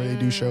places where they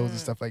do shows and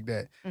stuff like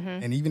that.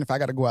 And even if I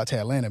got to go out to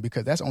Atlanta,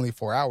 because that's only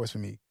 4 hours for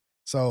me.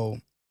 So,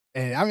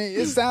 and I mean,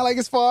 it sounds like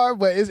it's far,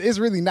 but it's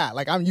really not.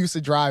 Like I'm used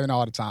to driving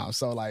all the time.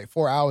 So like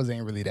 4 hours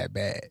ain't really that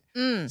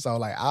bad. So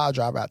like I'll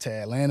drive out to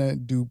Atlanta,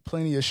 do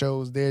plenty of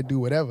shows there, do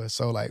whatever.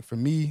 So like for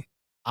me,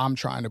 I'm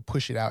trying to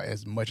push it out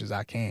as much as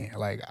I can.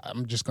 Like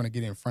I'm just going to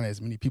get in front of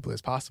as many people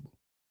as possible.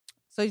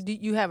 So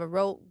you have a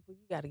roll. You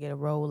got to get a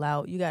roll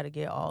out. You got to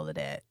get all of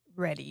that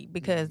ready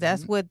because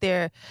that's what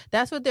they're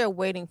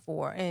waiting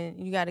for,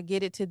 and you got to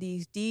get it to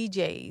these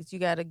DJs. You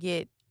got to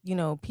get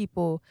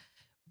people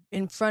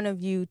in front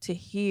of you to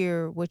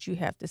hear what you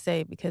have to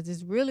say because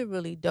it's really,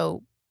 really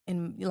dope.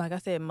 And like I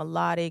said,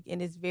 melodic,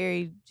 and it's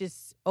very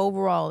just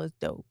overall it's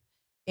dope.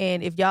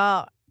 And if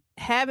y'all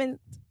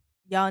haven't,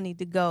 y'all need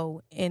to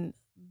go and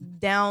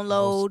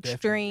download,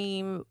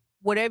 stream,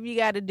 whatever you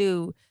got to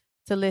do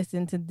to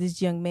listen to this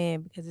young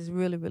man because it's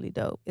really, really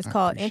dope. It's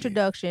called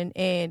Introduction,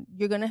 and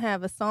you're gonna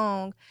have a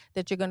song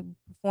that you're gonna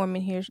perform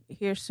in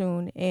here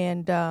soon,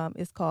 and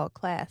it's called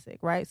Classic,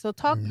 right? So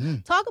talk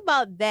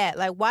about that.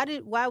 Like,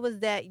 why was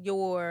that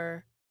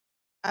your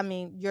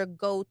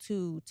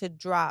go-to to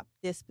drop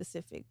this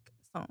specific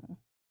song?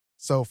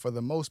 So for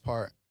the most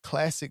part,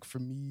 Classic for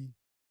me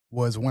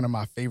was one of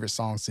my favorite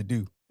songs to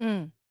do.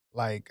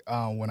 Like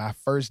when I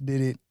first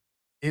did it,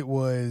 it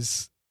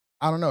was,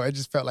 I don't know, it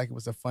just felt like it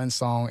was a fun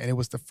song. And it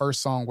was the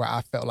first song where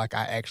I felt like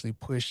I actually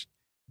pushed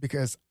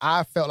because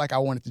I felt like I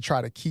wanted to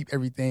try to keep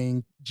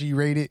everything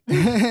G-rated.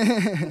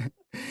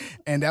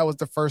 And that was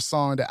the first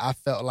song that I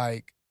felt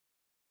like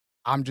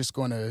I'm just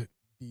going to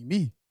be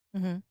me.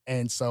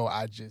 And so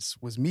I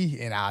just was me,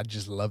 and I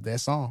just love that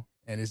song.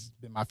 And it's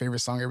been my favorite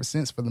song ever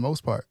since for the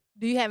most part.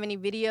 Do you have any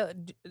video?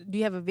 Do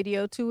you have a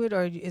video to it,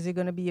 or is it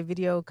going to be a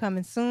video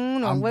coming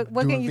soon? Or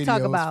what can you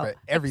talk about? For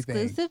everything.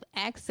 Exclusive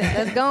access.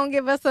 Let's go and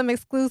give us some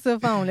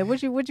exclusive on it.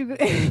 What you?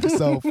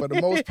 So for the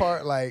most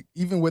part, like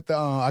even with the,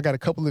 I got a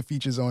couple of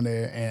features on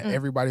there, and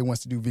everybody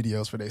wants to do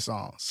videos for their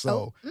songs.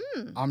 So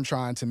I'm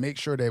trying to make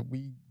sure that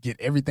we get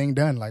everything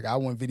done. Like I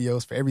want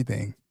videos for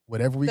everything.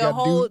 Whatever we got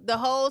to do. The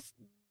whole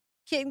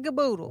kit and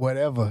caboodle.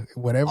 Whatever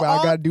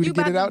I got to do to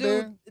get it out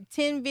there.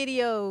 10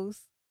 videos.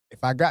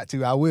 If I got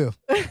to, I will.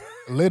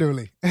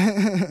 Literally.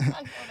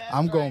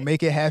 I'm going to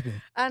make it happen.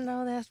 I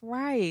know that's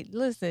right.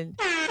 Listen,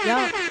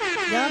 y'all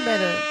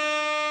better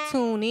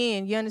tune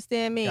in. You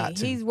understand me?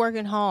 He's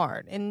working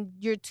hard. And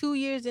you're 2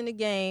 years in the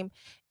game,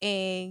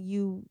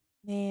 and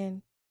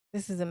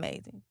this is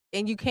amazing.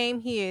 And you came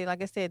here,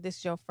 like I said, this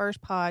is your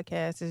first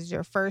podcast. This is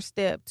your first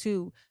step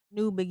to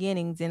new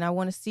beginnings, and I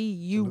want to see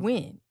you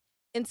win.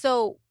 And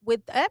so,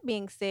 with that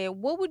being said,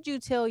 what would you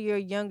tell your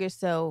younger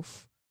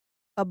self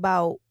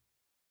about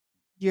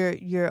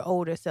your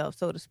older self,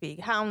 so to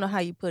speak? I don't know how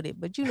you put it,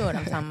 but you know what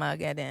I'm talking about,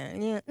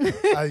 goddamn. Yeah.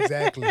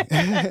 Exactly.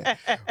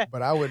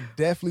 But I would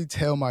definitely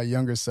tell my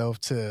younger self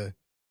to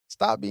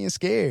stop being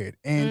scared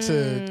and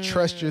to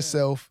trust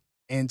yourself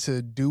and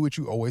to do what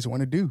you always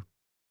want to do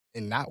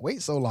and not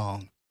wait so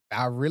long.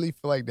 I really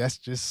feel like that's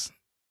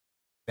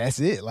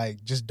it.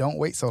 Like, just don't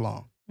wait so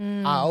long.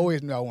 I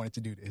always knew I wanted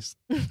to do this.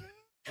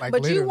 Like,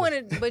 but literally.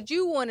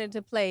 you wanted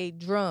to play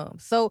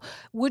drums. So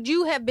would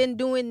you have been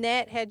doing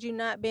that had you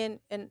not been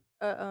an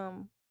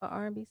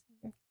R&B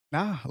singer?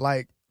 Nah,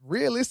 like,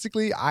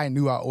 realistically, I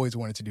knew I always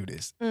wanted to do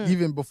this,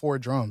 even before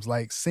drums.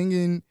 Like,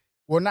 singing,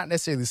 well, not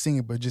necessarily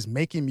singing, but just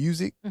making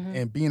music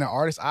and being an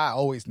artist, I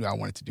always knew I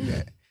wanted to do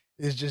that.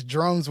 It's just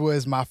drums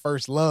was my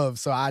first love,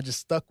 so I just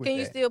stuck with that. Can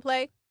you still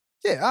play?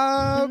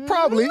 Yeah,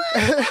 probably.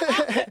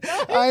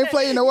 I ain't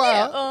played in a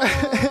while.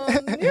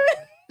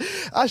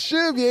 I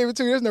should be able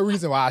to. There's no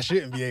reason why I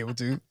shouldn't be able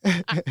to.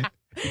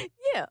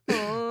 Yeah.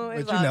 But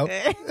you know.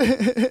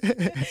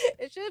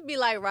 It should be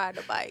like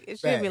riding a bike. It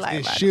should be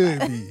like riding a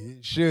bike.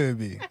 It should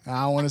be.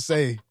 I don't want to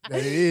say that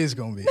it is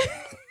going to be.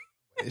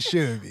 It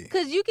should be.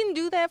 Because you can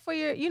do that for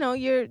your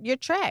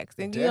tracks.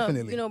 And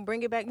Definitely.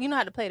 Bring it back. You know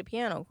how to play the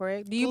piano,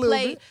 correct? Do you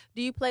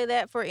play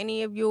that for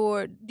any of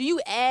do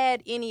you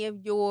add any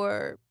of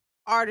your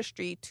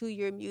artistry to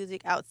your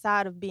music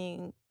outside of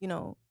being,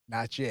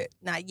 Not yet.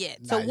 Not yet.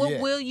 So what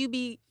will you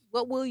be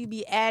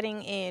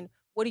adding, and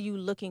what are you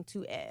looking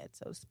to add,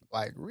 so to speak?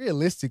 Like,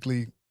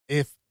 realistically,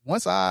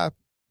 once I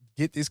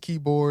get this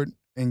keyboard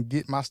and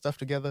get my stuff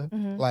together,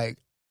 like,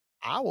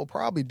 I will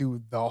probably do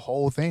the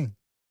whole thing.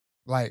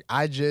 Like,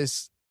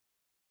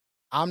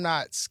 I'm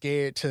not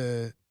scared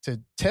to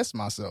test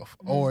myself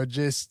or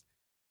just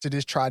to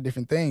try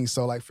different things.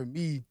 So, like, for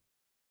me,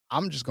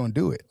 I'm just going to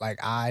do it. Like,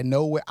 I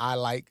know what I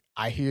like.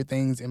 I hear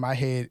things in my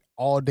head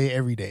all day,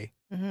 every day.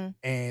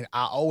 And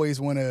I always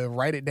want to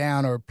write it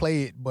down or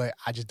play it, but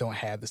I just don't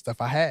have the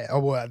stuff I had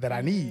or that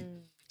I need.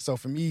 So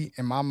for me,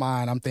 in my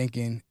mind, I'm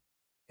thinking,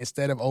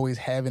 instead of always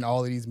having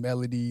all of these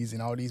melodies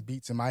and all these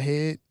beats in my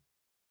head,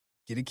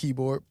 get a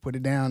keyboard, put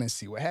it down, and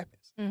see what happens.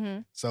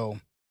 So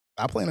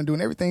I plan on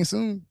doing everything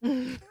soon.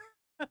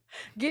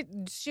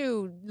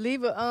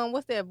 Leave a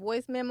what's that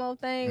voice memo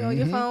thing on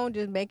your phone?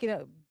 Just make it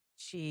up.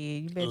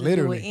 You better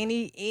Literally. do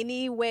it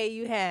any way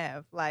you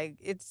have. Like,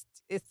 it's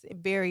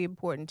very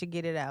important to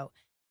get it out,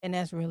 and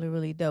that's really,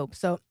 really dope.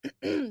 So,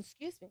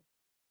 excuse me.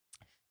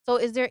 So,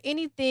 is there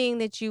anything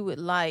that you would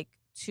like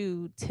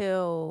to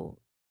tell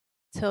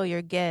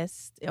your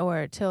guests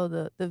or tell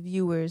the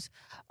viewers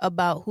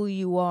about who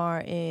you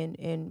are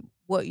and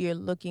what you're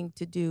looking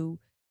to do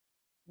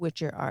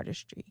with your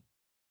artistry?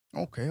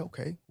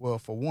 Okay. Well,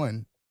 for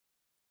one,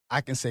 I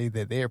can say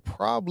that there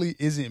probably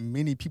isn't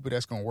many people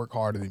that's going to work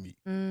harder than me.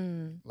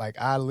 Like,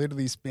 I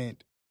literally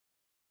spent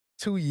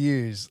 2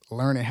 years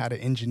learning how to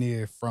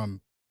engineer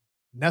from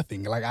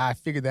nothing. Like, I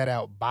figured that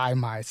out by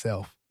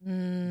myself.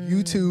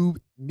 YouTube,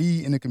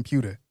 me, and a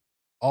computer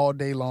all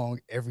day long,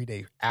 every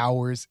day,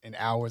 hours and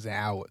hours and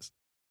hours.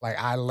 Like,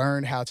 I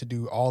learned how to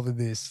do all of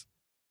this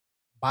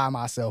by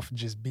myself,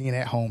 just being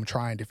at home,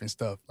 trying different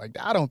stuff. Like,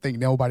 I don't think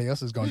nobody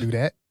else is going to do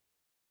that.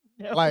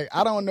 No. Like,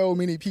 I don't know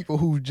many people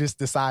who just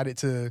decided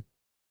to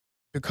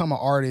become an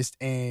artist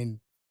and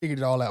figured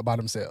it all out by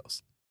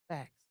themselves.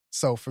 Facts.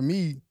 So for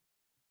me,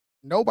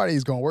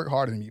 nobody's going to work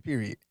harder than me,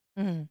 period.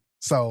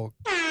 So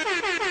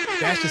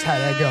that's just how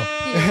that go.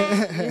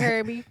 You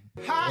heard me?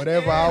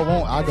 Whatever I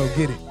want, I'll go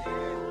get it.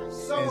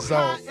 And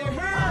so,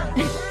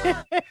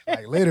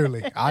 like,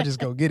 literally, I'll just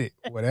go get it.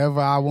 Whatever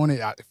I want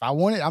it, if I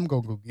want it, I'm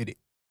going to go get it.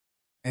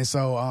 And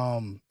so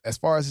as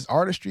far as this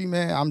artistry,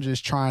 man, I'm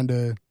just trying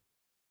to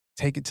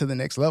take it to the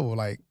next level.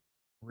 Like,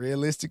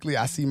 realistically,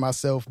 I see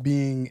myself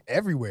being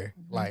everywhere.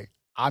 Like,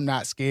 I'm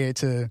not scared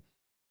to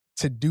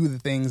do the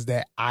things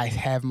that I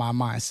have my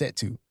mind set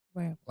to.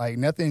 Right. Like,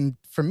 nothing's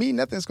going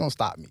to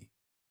stop me.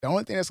 The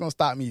only thing that's going to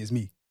stop me is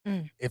me.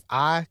 If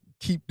I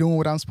keep doing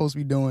what I'm supposed to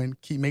be doing,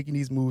 keep making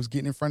these moves,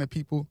 getting in front of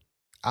people,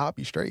 I'll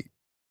be straight.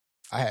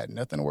 I had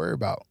nothing to worry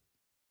about.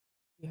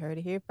 You heard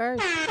it here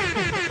first.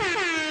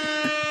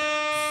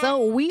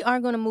 So we are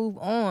going to move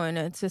on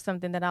to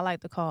something that I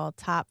like to call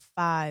Top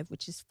 5,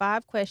 which is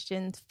 5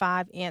 questions,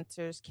 5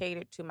 answers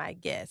catered to my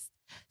guests.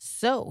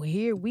 So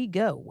here we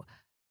go.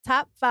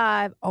 Top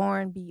 5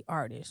 R&B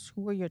artists.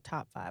 Who are your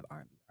top 5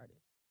 R&B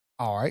artists?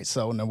 All right,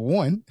 so number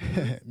 1,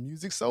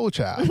 Musiq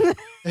Soulchild.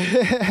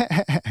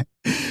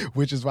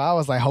 Which is why I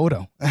was like, hold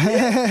on.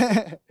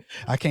 I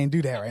can't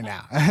do that right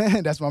now.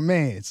 That's my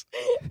man's.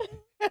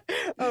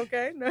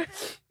 Okay. No.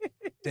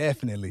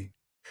 Definitely.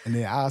 And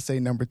then I'll say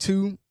number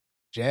 2,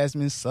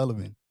 Jazmine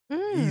Sullivan.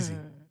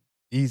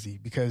 Easy.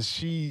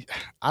 Because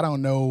I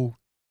don't know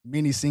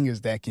many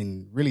singers that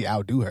can really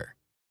outdo her.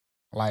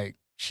 Like,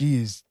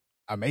 she is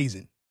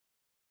amazing.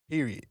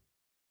 Period.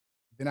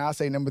 Then I'll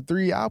say number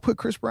 3, I'll put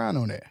Chris Brown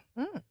on there.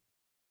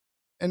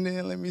 And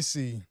then let me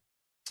see.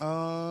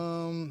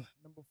 Number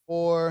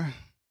 4.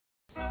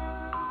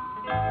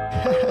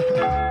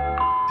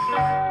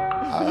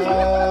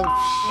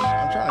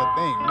 I'm trying to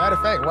think. Matter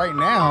of fact, right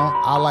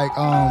now, I like,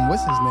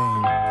 what's his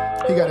name?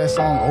 He got that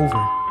song Over.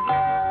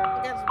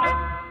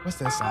 What's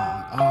that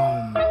song?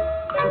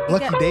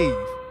 Lucky Dave.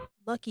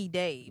 Lucky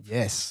Dave.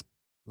 Yes.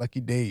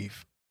 Lucky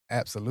Dave.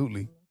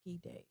 Absolutely. Lucky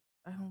Dave.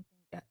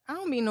 I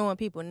don't be knowing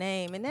people's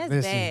name, and that's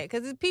bad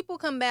because people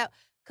come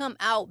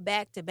out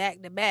back to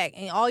back to back,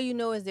 and all you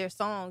know is their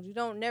songs. You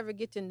don't never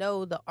get to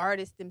know the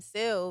artist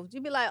themselves.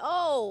 You be like,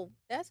 oh,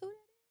 that's who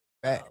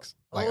that is. Facts.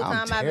 Like,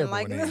 I'm terrible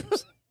with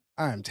names.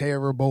 I am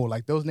terrible.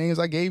 Like, those names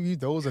I gave you,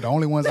 those are the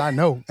only ones I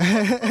know.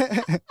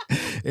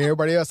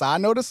 Everybody else, I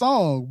know the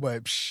song,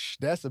 but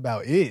that's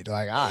about it.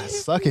 Like, I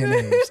suck at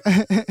names.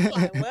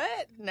 Like,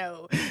 what?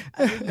 No.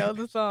 I just know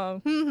the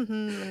song.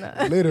 No.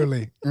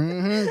 Literally.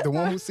 The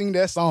one who sing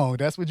that song,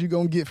 that's what you're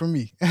going to get from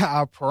me.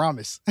 I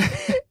promise.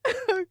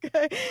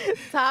 Okay.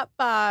 Top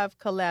 5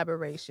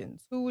 collaborations.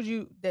 Who would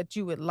you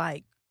would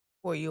like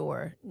for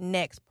your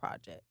next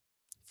project?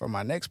 For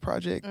my next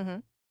project? Mm-hmm.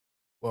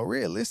 Well,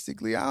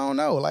 realistically, I don't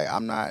know. Like,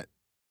 I'm not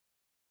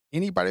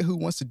anybody who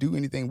wants to do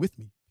anything with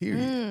me,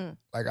 period.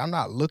 Like, I'm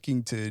not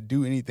looking to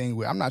do anything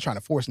I'm not trying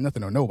to force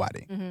nothing on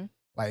nobody. Mm-hmm.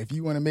 Like, if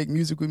you want to make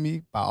music with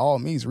me, by all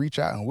means, reach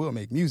out and we'll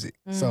make music.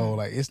 So,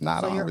 like, it's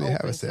not, I don't really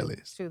have a set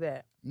list. To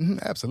that.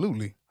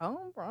 Absolutely.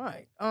 All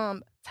right.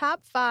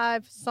 Top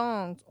 5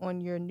 songs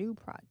on your new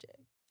project.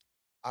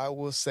 I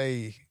will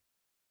say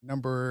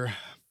number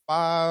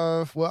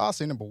 5, well, I'll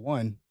say number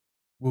 1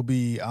 will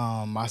be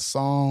my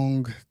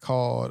song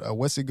called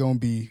What's It Gonna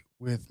Be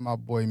with my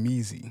boy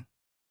Meezy.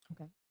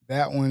 Okay.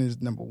 That one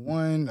is number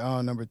 1.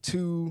 Number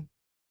 2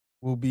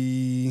 will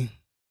be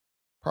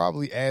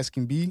probably As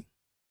Can Be.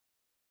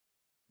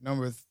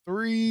 Number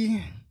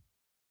 3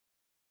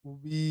 will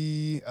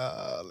be,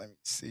 let me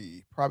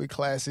see, probably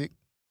Classic.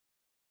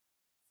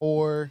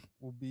 4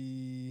 will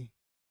be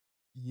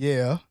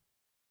Yeah.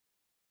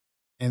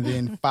 And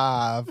then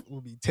 5 will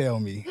be Tell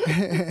Me.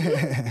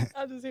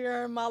 I just hear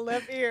her in my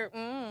left ear.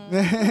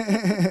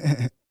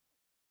 I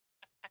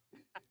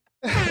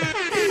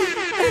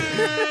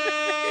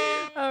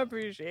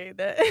appreciate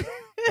that.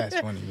 That's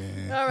funny,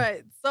 man. All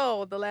right.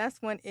 So the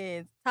last one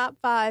is top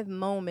 5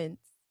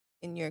 moments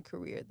in your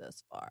career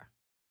thus far.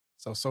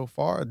 So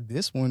far,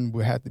 this one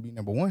would have to be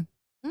number 1.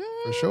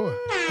 For sure.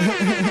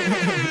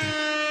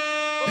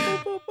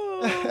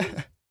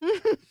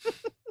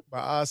 But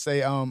I'll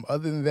say, other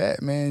than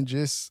that, man,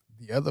 just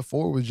the other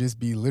 4 would just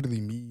be literally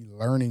me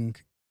learning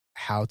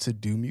how to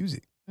do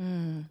music.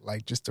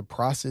 Like, just the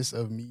process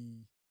of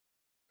me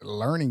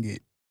learning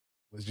it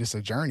was just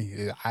a journey.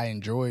 I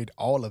enjoyed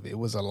all of it. It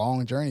was a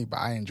long journey, but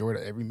I enjoyed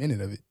every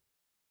minute of it.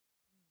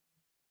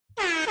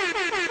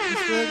 You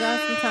still got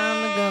some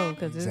time to go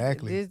because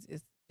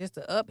it's just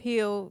an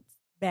uphill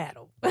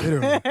battle.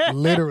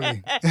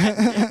 Literally.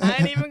 I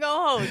ain't even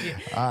gonna hold you.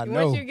 I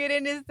know. Once you get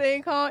in this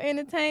thing called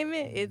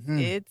entertainment,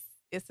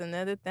 it's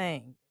another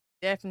thing.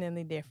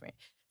 Definitely different.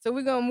 So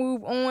we're gonna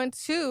move on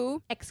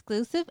to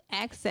exclusive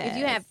access. If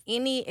you have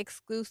any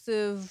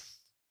exclusive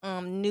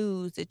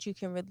news that you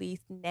can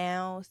release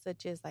now,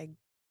 such as like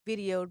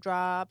video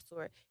drops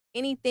or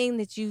anything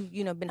that you've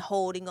been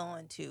holding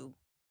on to.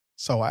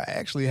 So I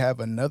actually have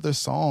another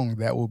song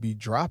that will be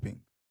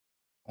dropping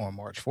on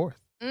March 4th.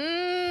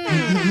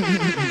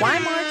 Why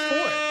March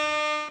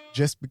 4th?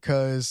 Just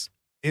because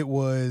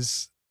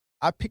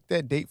I picked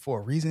that date for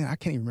a reason. I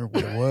can't even remember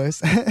what it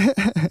was.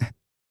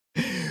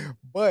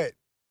 But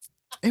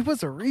it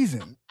was a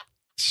reason.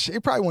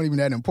 It probably wasn't even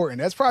that important.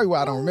 That's probably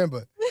why I don't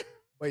remember.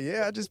 But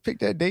yeah, I just picked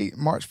that date.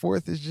 March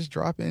 4th is just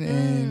dropping.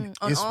 And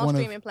on it's all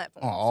streaming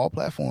platforms. On all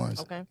platforms.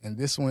 Okay. And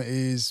this one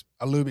is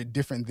a little bit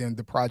different than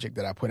the project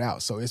that I put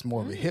out. So it's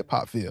more of a hip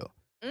hop feel.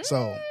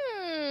 So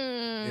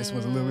this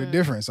one's a little bit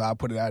different. So I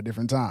put it out at a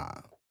different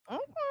time.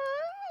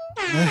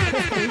 Access.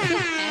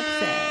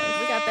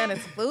 We got that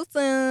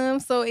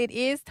exclusive. So it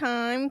is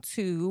time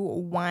to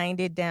wind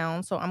it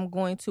down. So I'm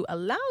going to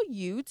allow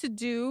you to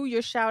do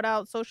your shout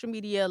out, social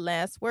media,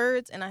 last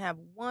words. And I have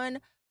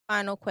one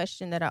final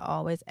question that I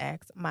always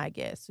ask my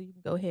guests. So you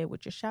can go ahead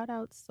with your shout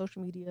outs,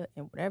 social media,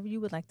 and whatever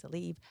you would like to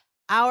leave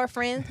our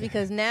friends,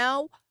 because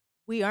now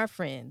we are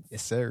friends.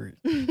 Yes, sir.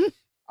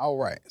 All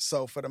right.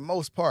 So for the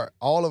most part,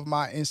 all of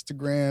my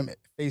Instagram,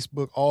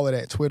 Facebook, all of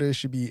that, Twitter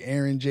should be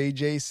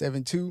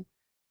AaronJJ72.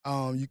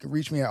 You can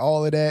reach me at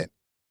all of that.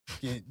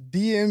 You can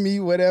DM me,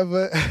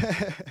 whatever.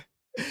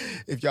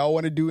 If y'all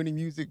want to do any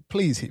music,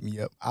 please hit me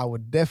up. I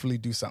would definitely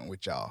do something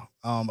with y'all.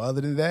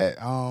 Other than that,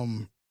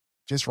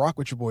 just rock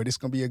with your boy. This is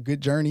going to be a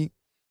good journey.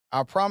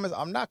 I promise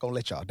I'm not going to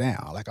let y'all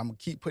down. Like, I'm going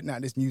to keep putting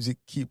out this music,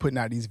 keep putting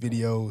out these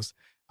videos.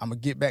 I'm going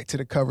to get back to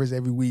the covers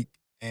every week,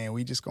 and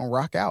we just going to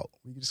rock out.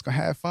 We just going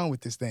to have fun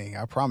with this thing.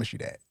 I promise you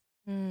that.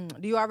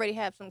 Do you already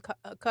have some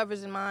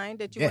covers in mind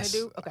that you want to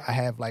do? Okay. I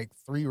have like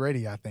 3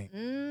 ready, I think.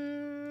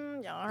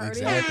 Y'all heard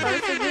it here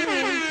first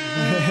again.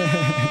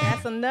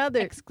 That's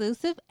another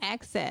exclusive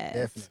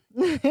access.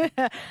 Definitely.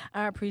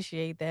 I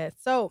appreciate that.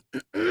 So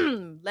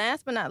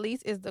last but not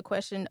least is the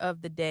question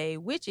of the day,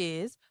 which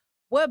is,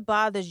 what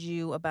bothers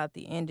you about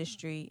the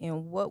industry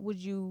and what would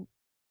you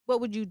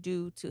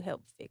do to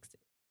help fix it?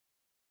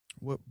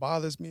 What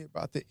bothers me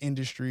about the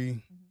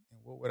industry and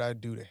what would I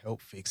do to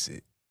help fix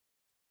it?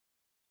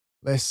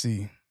 Let's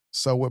see.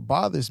 So what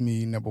bothers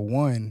me, number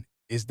one,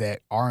 is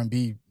that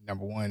R&B,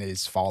 number one,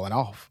 is falling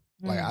off.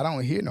 Like, I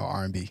don't hear no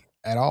R&B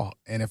at all.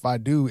 And if I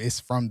do, it's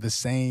from the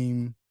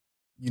same,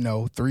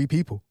 3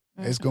 people.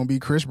 It's going to be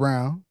Chris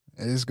Brown.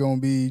 It's going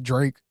to be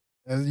Drake.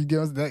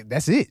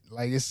 That's it.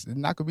 Like, it's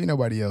not going to be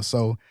nobody else.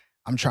 So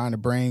I'm trying to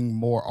bring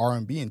more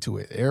R&B into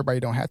it. Everybody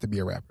don't have to be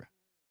a rapper.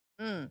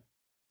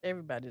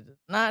 Everybody does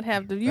not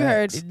have to. You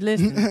heard it.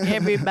 Listen,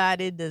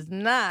 everybody does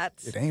not.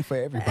 It ain't for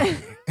everybody.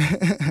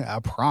 I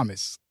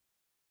promise.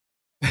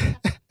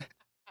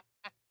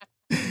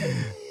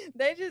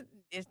 They just,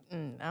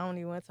 I don't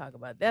even want to talk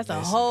about it. That's a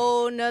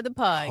whole nother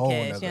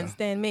podcast. You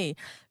understand me?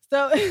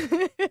 So,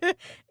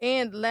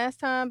 and last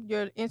time,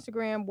 your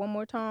Instagram, one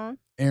more time.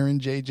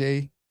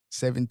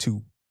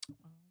 AaronJJ72.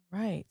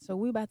 Right. So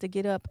we about to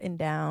get up and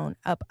down,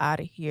 up out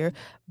of here.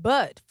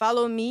 But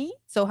follow me,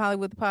 So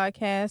Hollywood the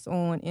Podcast,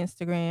 on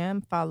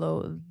Instagram.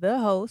 Follow the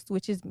host,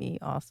 which is me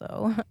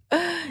also.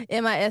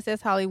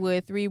 MISS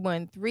Hollywood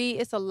 313.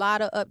 It's a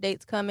lot of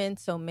updates coming,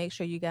 so make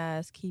sure you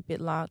guys keep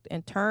it locked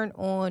and turn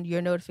on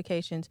your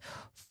notifications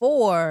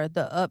for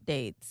the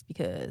updates,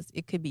 because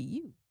it could be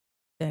you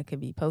that could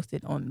be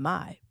posted on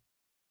my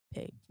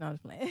page. No, I'm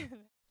just playing.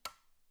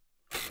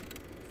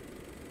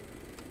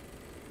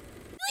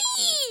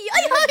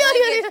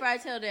 I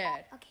tell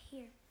Dad. Okay,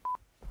 here.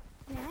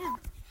 Now,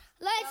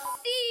 let's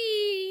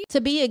see. To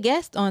be a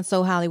guest on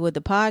So Hollywood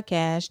the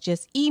Podcast,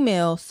 just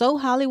email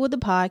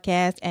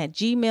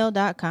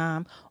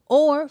sohollywoodthepodcast@gmail.com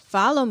or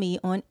follow me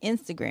on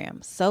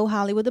Instagram, So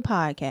Hollywood the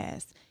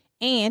Podcast,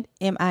 and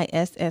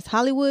MISS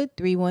Hollywood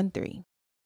 313.